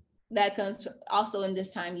that. Comes also in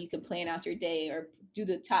this time, you can plan out your day, or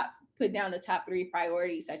put down the top 3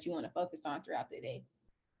 priorities that you want to focus on throughout the day.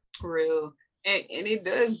 For real. And it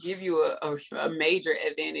does give you a major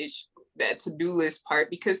advantage, that to-do list part,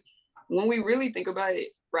 because when we really think about it,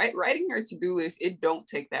 right, writing your to-do list, it don't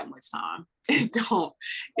take that much time. It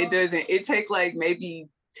doesn't. It take like maybe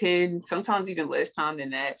 10, sometimes even less time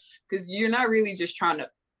than that, because you're not really just trying to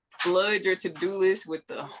flood your to-do list with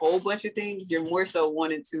a whole bunch of things. You're more so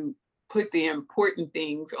wanting to put the important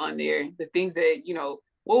things on there, the things that,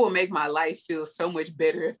 what will make my life feel so much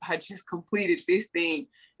better if I just completed this thing.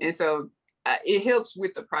 And so it helps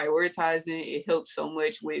with the prioritizing. It helps so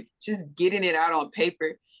much with just getting it out on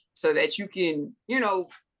paper, so that you can,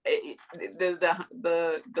 the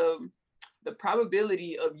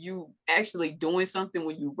probability of you actually doing something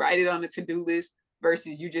when you write it on the to-do list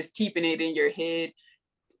versus you just keeping it in your head,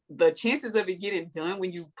 the chances of it getting done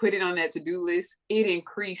when you put it on that to-do list, it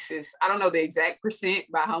increases. I don't know the exact percent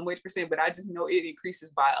by how much percent, but I just know it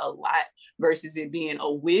increases by a lot versus it being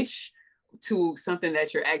a wish to something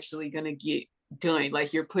that you're actually going to get done.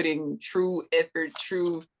 Like you're putting true effort,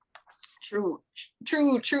 true,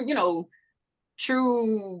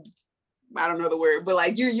 I don't know the word, but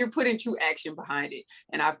like you're putting true action behind it.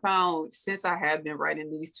 And I found since I have been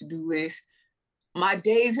writing these to-do lists, my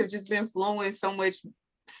days have just been flowing so much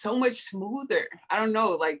smoother. I don't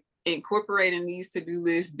know, like incorporating these to-do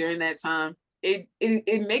lists during that time, it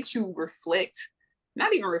makes you reflect,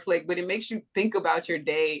 not even reflect, but it makes you think about your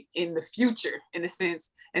day in the future in a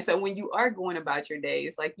sense. And so when you are going about your day,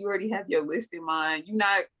 it's like you already have your list in mind. You're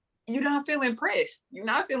not feeling pressed. You're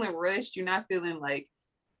not feeling rushed. You're not feeling like,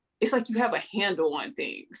 it's like you have a handle on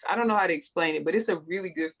things. I don't know how to explain it, but it's a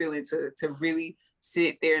really good feeling to really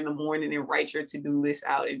sit there in the morning and write your to-do list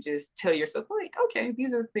out and just tell yourself, like, okay,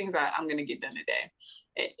 these are the things I'm going to get done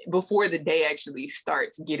today before the day actually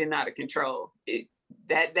starts getting out of control.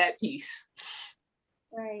 That piece.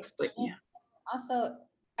 Right. But yeah. Also,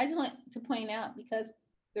 I just want to point out, because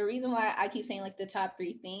the reason why I keep saying like the top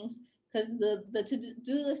 3 things, because the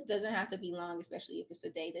to-do list doesn't have to be long, especially if it's a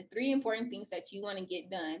day. The 3 important things that you want to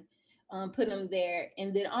get done, put them there.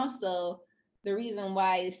 And then also the reason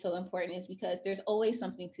why it's so important is because there's always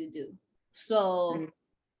something to do. So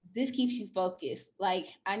this keeps you focused. Like,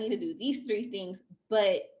 I need to do these 3 things,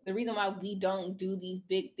 but the reason why we don't do these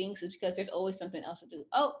big things is because there's always something else to do.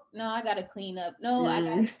 Oh, no, I got to clean up. No, I got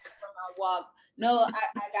to go for my walk. No, I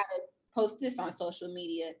got to post this on social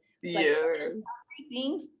media. It's like, 3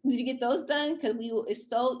 things. Did you get those done? Because it's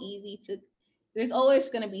so easy to, there's always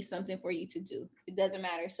going to be something for you to do. It doesn't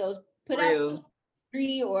matter. So put out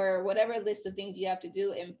 3 or whatever list of things you have to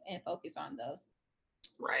do and focus on those.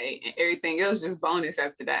 Right. And everything else just bonus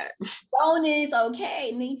after that. Bonus.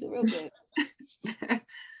 Okay. Make you feel real good.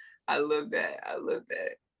 I love that.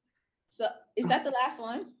 So is that the last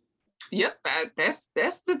one? Yep. That's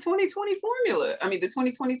the 2020 formula. I mean, the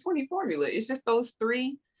 2020 formula. It's just those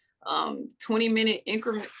 3 20-minute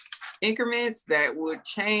increments that would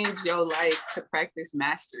change your life to practice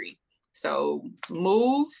mastery. So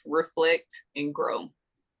move, reflect, and grow.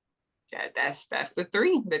 That's the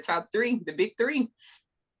 3, the top 3, the big 3.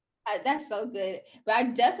 That's so good. But I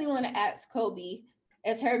definitely want to ask Kobe,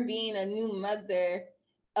 as her being a new mother,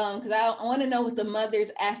 because I want to know what the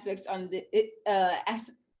mother's aspects on the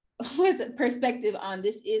what's perspective on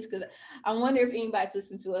this is, because I wonder if anybody's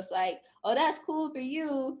listening to us like, oh, that's cool for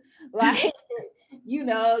you, like you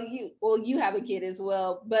have a kid as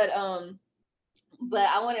well, but I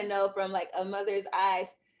want to know from like a mother's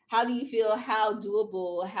eyes, how do you feel, how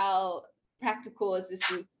doable, how practical is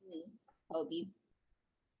this routine, Kobe?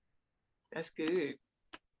 That's good.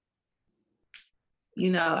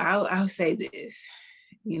 I'll say this.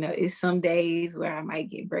 It's some days where I might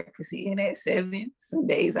get breakfast in at 7. Some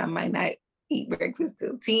days I might not eat breakfast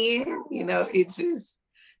till 10. It just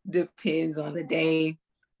depends on the day.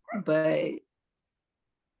 But,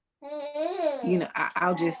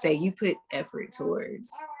 I'll just say you put effort towards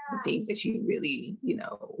the things that you really,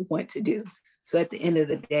 want to do. So at the end of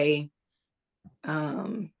the day,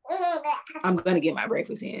 I'm going to get my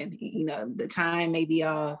breakfast in. The time may be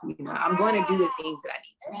off. I'm going to do the things that I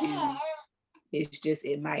need to do. It's just,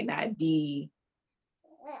 it might not be,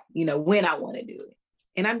 when I want to do it.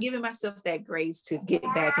 And I'm giving myself that grace to get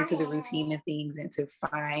back into the routine of things and to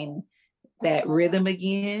find that rhythm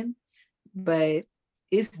again. But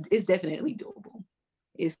it's definitely doable.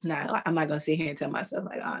 It's not like, I'm not going to sit here and tell myself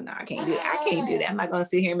like, oh no, I can't do it. I can't do that. I'm not going to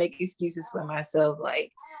sit here and make excuses for myself.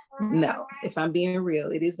 Like, no, if I'm being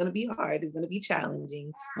real, it is going to be hard. It's going to be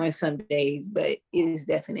challenging on some days, but it is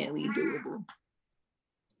definitely doable.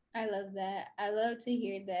 I love that. I love to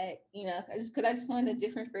hear that, because I just wanted a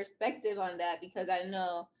different perspective on that, because I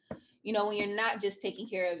know, when you're not just taking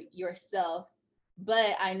care of yourself,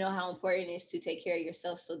 but I know how important it is to take care of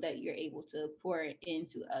yourself so that you're able to pour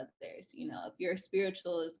into others. If your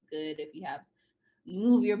spiritual is good, if you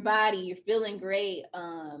move your body, you're feeling great,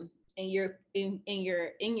 and you're in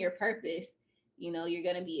your purpose, you're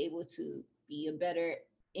going to be able to be a better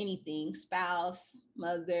anything, spouse,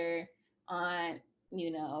 mother, aunt,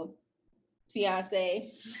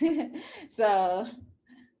 fiance. So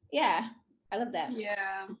yeah, I love that.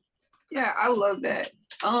 Yeah, I love that.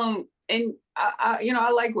 And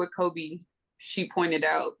I like what Kobe, she pointed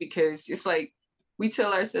out, because it's like we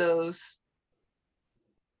tell ourselves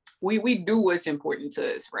we do what's important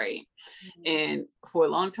to us, right? Mm-hmm. And for a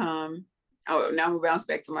long time, now I'm gonna bounce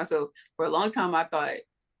back to myself. For a long time, I thought,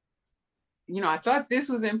 I thought this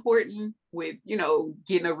was important with,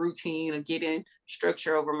 getting a routine or getting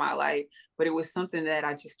structure over my life, but it was something that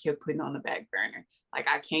I just kept putting on the back burner. Like,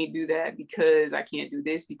 I can't do that because I can't do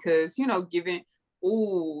this because, he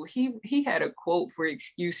had a quote for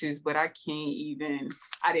excuses, but I didn't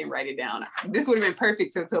write it down. This would have been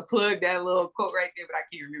perfect to plug that little quote right there, but I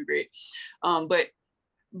can't remember it.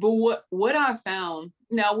 But what I found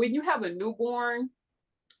now, when you have a newborn,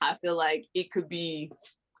 I feel like it could be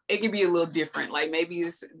a little different. Like, maybe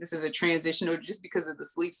this is a transition, or just because of the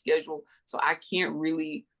sleep schedule. So I can't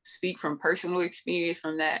really speak from personal experience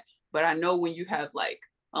from that. But I know when you have like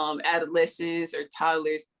adolescents or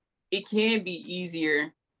toddlers, it can be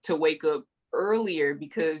easier to wake up earlier,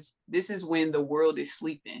 because this is when the world is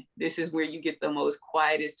sleeping. This is where you get the most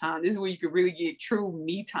quietest time. This is where you can really get true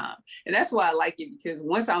me time. And that's why I like it, because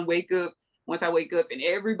once I wake up and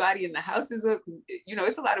everybody in the house is up,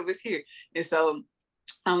 it's a lot of us here. And so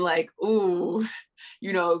I'm like, ooh,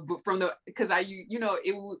 but because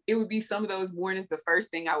it would be some of those mornings, the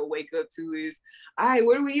first thing I would wake up to is, all right,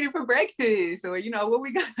 what are we eating for breakfast? Or, what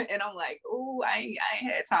we got? And I'm like, ooh, I ain't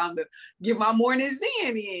had time to get my morning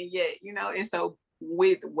zen in yet, And so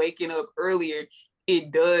with waking up earlier,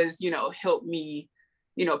 it does, help me,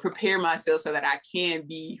 prepare myself so that I can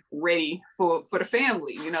be ready for the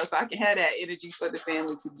family, so I can have that energy for the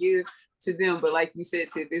family to give to them. But like you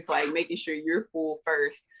said, Tiff, it's like making sure you're full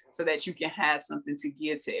first so that you can have something to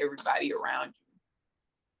give to everybody around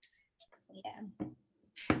you. Yeah.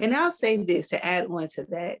 And I'll say this to add on to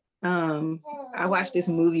that. I watched this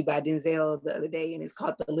movie by Denzel the other day, and it's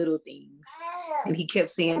called The Little Things. And he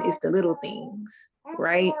kept saying, it's the little things,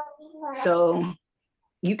 right? So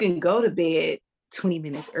you can go to bed 20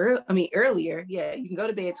 minutes earlier. Yeah, you can go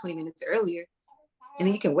to bed 20 minutes earlier, and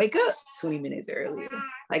then you can wake up 20 minutes earlier.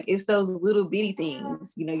 Like, it's those little bitty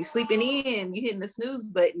things. You're sleeping in, you're hitting the snooze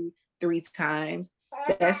button 3 times.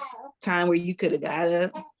 That's time where you could have got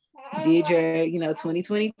up, did your,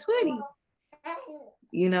 20.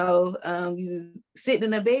 You sitting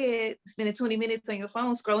in a bed, spending 20 minutes on your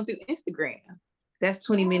phone scrolling through Instagram. That's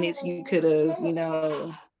 20 minutes you could have, you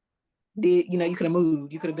could have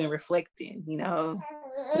moved, you could have been reflecting,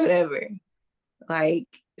 whatever. Like,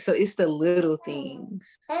 so it's the little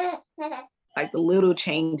things, like the little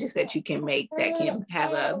changes that you can make that can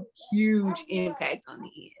have a huge impact on the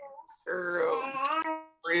end. Girl,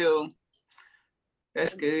 real.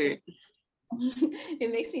 That's good.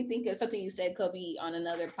 It makes me think of something you said, Kobe, on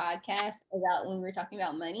another podcast about when we were talking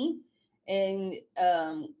about money, and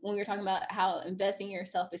when we were talking about how investing in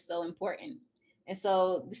yourself is so important. And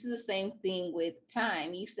so this is the same thing with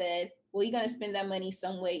time. You said, well, you're going to spend that money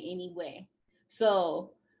some way anyway.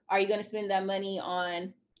 So are you going to spend that money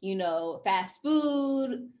on, fast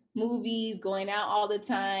food, movies, going out all the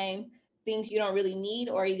time, things you don't really need?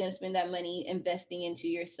 Or are you going to spend that money investing into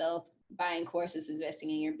yourself, buying courses, investing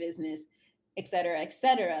in your business, et cetera, et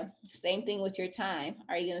cetera? Same thing with your time.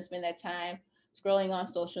 Are you going to spend that time scrolling on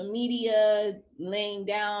social media, laying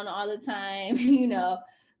down all the time,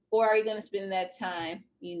 or are you going to spend that time,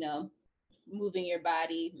 moving your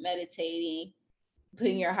body, meditating,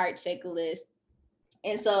 putting your heart checklist?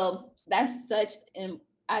 And so that's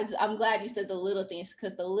I'm glad you said the little things,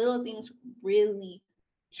 because the little things really,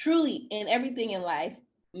 truly, in everything in life,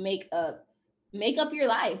 make up your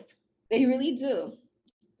life. They really do.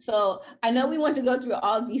 So I know we want to go through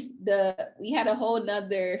all these, we had a whole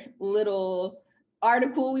nother little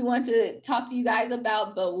article we want to talk to you guys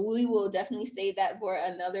about, but we will definitely save that for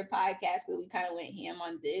another podcast, because we kind of went ham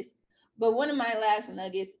on this. But one of my last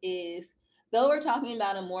nuggets is, though we're talking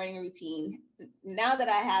about a morning routine, now that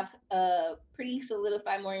I have a pretty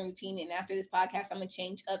solidified morning routine, and after this podcast, I'm going to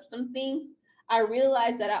change up some things, I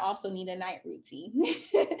realized that I also need a night routine.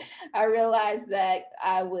 I realized that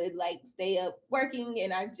I would stay up working,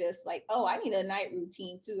 and I just I need a night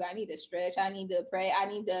routine too. I need to stretch. I need to pray. I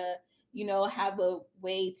need to, have a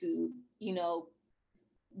way to,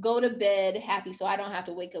 go to bed happy, so I don't have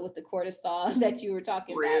to wake up with the cortisol that you were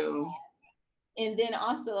talking about. And then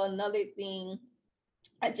also another thing,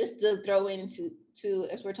 just to throw into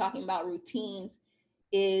as we're talking about routines,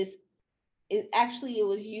 is it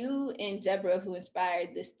was you and Deborah who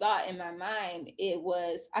inspired this thought in my mind.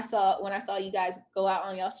 When I saw you guys go out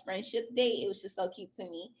on y'all's friendship date, it was just so cute to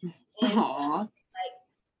me. And so,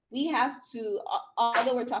 we have to,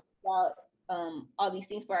 although we're talking about all these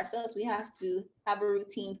things for ourselves, we have to have a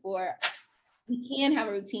routine we can have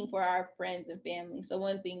a routine for our friends and family. So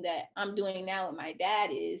one thing that I'm doing now with my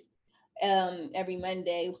dad is every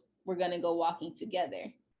Monday we're gonna go walking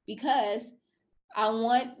together, because I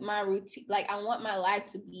want my routine, I want my life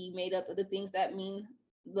to be made up of the things that mean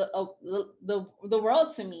the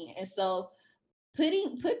world to me. And so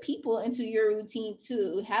put people into your routine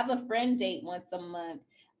too. Have a friend date once a month.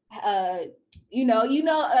 What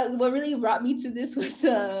really brought me to this was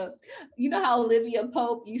how Olivia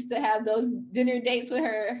Pope used to have those dinner dates with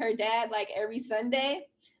her dad like every Sunday.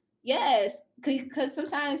 Yes, because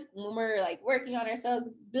sometimes when we're like working on ourselves,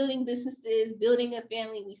 building businesses, building a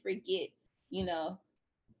family, we forget, you know,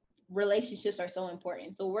 relationships are so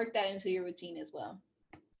important. So work that into your routine as well.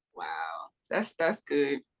 Wow, that's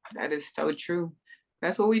good. That is so true.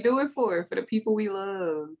 That's what we do it for the people we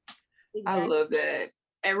love. Exactly. I love that.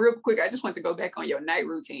 And real quick, I just want to go back on your night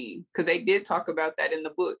routine because they did talk about that in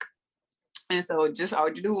the book. And so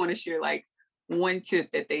I do want to share like one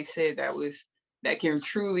tip that they said that can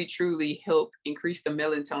truly, truly help increase the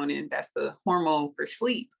melatonin. That's the hormone for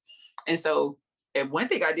sleep. And so, and one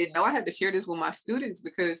thing I didn't know, I had to share this with my students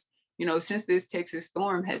because, since this Texas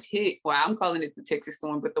storm has hit, well, I'm calling it the Texas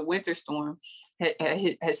storm, but the winter storm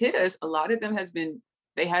has hit us, a lot of them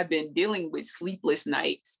they have been dealing with sleepless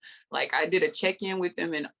nights. Like I did a check-in with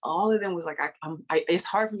them and all of them was like, it's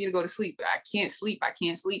hard for me to go to sleep. I can't sleep.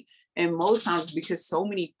 And most times because so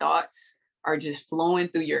many thoughts are just flowing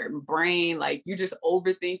through your brain, like you're just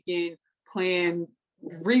overthinking,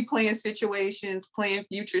 replaying situations, playing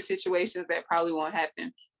future situations that probably won't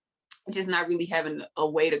happen. Just not really having a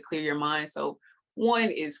way to clear your mind. So one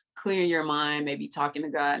is clearing your mind, maybe talking to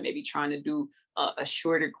God, maybe trying to do a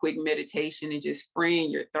shorter, quick meditation and just freeing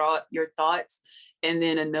your thoughts. And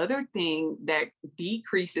then another thing that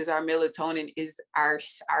decreases our melatonin is our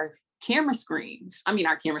camera screens.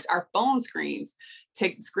 Our phone screens,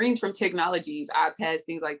 screens from technologies, iPads,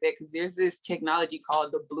 things like that. Because there's this technology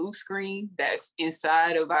called the blue screen that's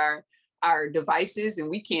inside of our devices,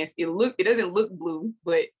 and it doesn't look blue,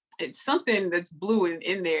 but it's something that's blue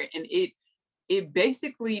in there, and it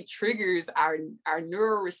basically triggers our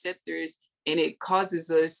neuroreceptors, and it causes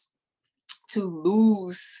us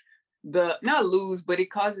to but it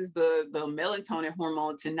causes the melatonin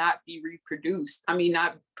hormone to not be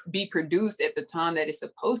not be produced at the time that it's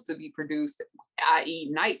supposed to be produced, i.e.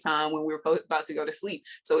 nighttime when we're about to go to sleep.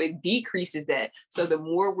 So it decreases that. So the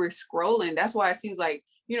more we're scrolling, that's why it seems like,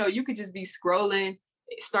 you could just be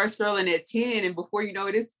start scrolling at 10 and before you know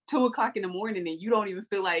it, it's 2:00 in the morning and you don't even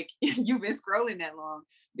feel like you've been scrolling that long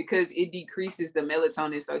because it decreases the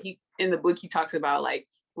melatonin. So in the book, he talks about like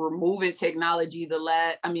removing technology the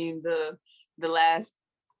last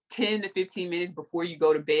 10 to 15 minutes before you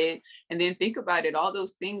go to bed. And then think about it, all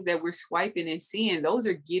those things that we're swiping and seeing, those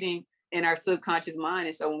are getting in our subconscious mind.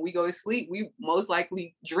 And so when we go to sleep, we most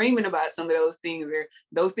likely dreaming about some of those things, or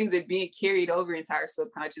those things are being carried over into our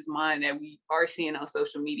subconscious mind that we are seeing on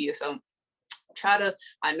social media. So I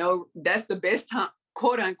know that's the best time,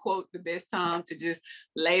 quote unquote, the best time to just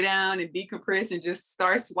lay down and decompress and just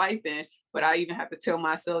start swiping. But I even have to tell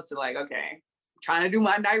myself to like, okay, I'm trying to do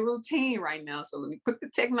my night routine right now. So let me put the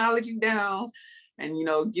technology down and,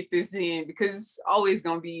 get this in, because it's always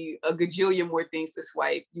going to be a gajillion more things to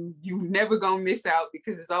swipe. You never going to miss out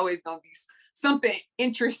because it's always going to be something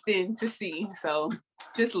interesting to see. So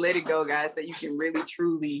just let it go, guys, so you can really,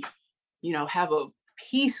 truly, have a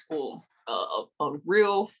peaceful, a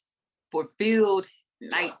real fulfilled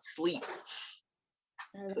night's sleep.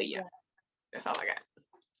 But yeah, that's all I got.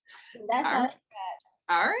 That's all I got.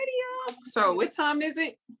 All righty, y'all. So what time is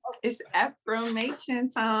it? It's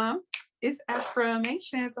affirmation time. It's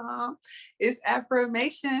affirmation time.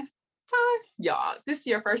 Y'all, this is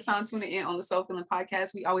your first time tuning in on the Soul Feeling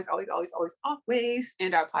Podcast. We always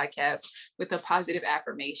end our podcast with a positive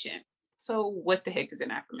affirmation. So what the heck is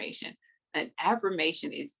an affirmation? An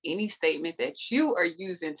affirmation is any statement that you are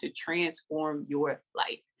using to transform your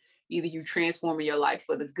life. Either you transforming your life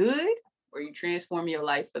for the good or you transform your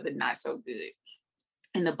life for the not so good.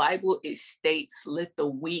 In the Bible, it states, let the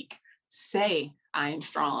weak say, I am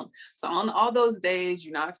strong. So on all those days,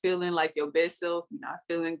 you're not feeling like your best self, you're not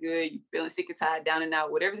feeling good, you're feeling sick and tired, down and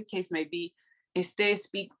out, whatever the case may be, instead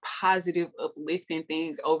speak positive, uplifting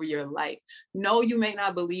things over your life. No, you may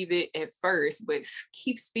not believe it at first, but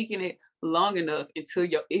keep speaking it long enough until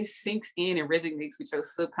it sinks in and resonates with your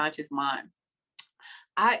subconscious mind.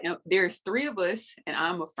 There's 3 of us, and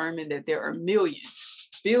I'm affirming that there are millions,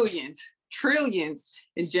 billions, trillions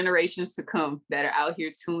and generations to come that are out here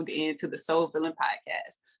tuned in to the Soul Feeling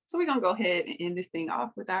Podcast. So we're going to go ahead and end this thing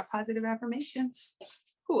off with our positive affirmations.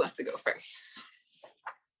 Who wants to go first?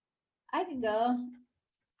 I can go.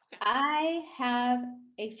 I have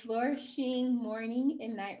a flourishing morning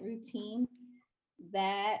and night routine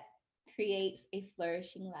that creates a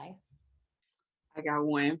flourishing life. I got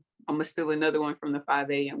one. I'm going to steal another one from the 5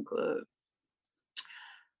 a.m. club.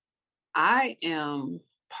 I am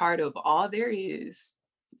part of all there is,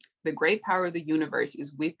 The great power of the universe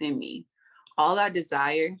is within me. All I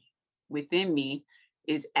desire within me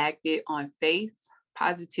is acted on faith,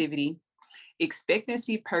 positivity,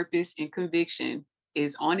 expectancy, purpose, and conviction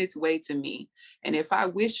is on its way to me. And if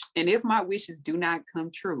my wishes do not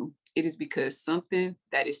come true, it is because something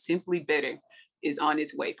that is simply better is on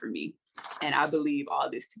its way for me. And I believe all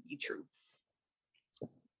this to be true.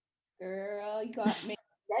 Girl, you got me.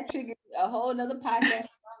 That triggered a whole nother podcast in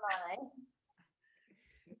my mind.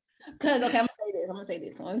 Because, okay, I'm gonna say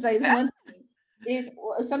this. One thing is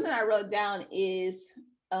something I wrote down is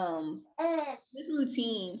with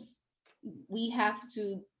routines,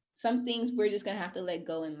 some things we're just gonna have to let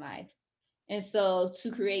go in life. And so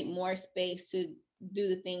to create more space to do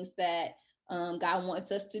the things that God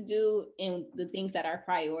wants us to do and the things that are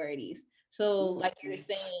priorities. So like you're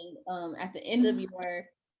saying, at the end of your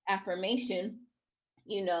affirmation,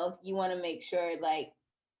 you want to make sure, like,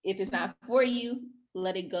 if it's not for you,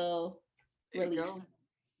 let it go, release.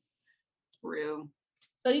 Real.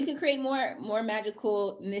 So you can create more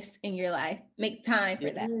magicalness in your life. Make time for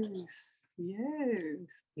that.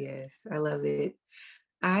 Yes, I love it.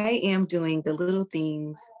 I am doing the little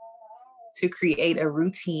things to create a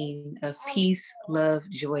routine of peace, love,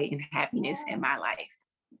 joy, and happiness in my life.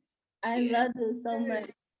 I love this so much.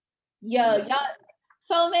 Yo, y'all,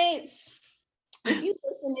 soulmates, if you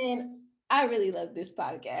listening, I really love this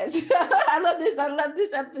podcast. I love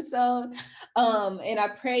this episode. And I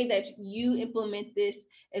pray that you implement this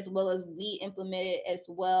as well as we implement it as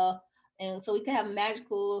well. And so we can have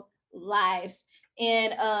magical lives.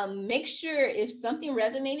 And make sure if something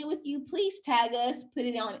resonated with you, please tag us, put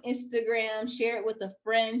it on Instagram, share it with a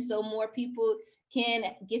friend so more people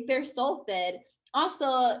can get their soul fed.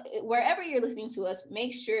 Also, wherever you're listening to us,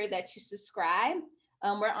 make sure that you subscribe.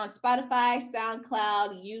 We're on Spotify,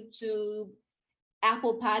 SoundCloud, YouTube,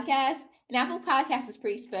 Apple Podcasts. And Apple Podcasts is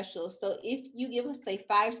pretty special. So if you give us a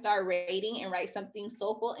 5-star rating and write something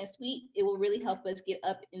soulful and sweet, it will really help us get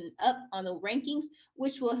up on the rankings,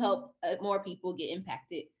 which will help more people get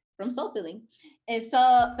impacted from soul filling. And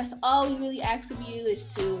so that's all we really ask of you, is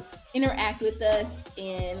to interact with us.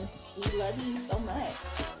 And we love you so much.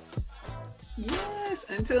 Yes.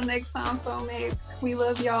 Until next time, soulmates. We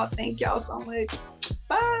love y'all. Thank y'all so much.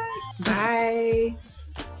 Bye. Bye.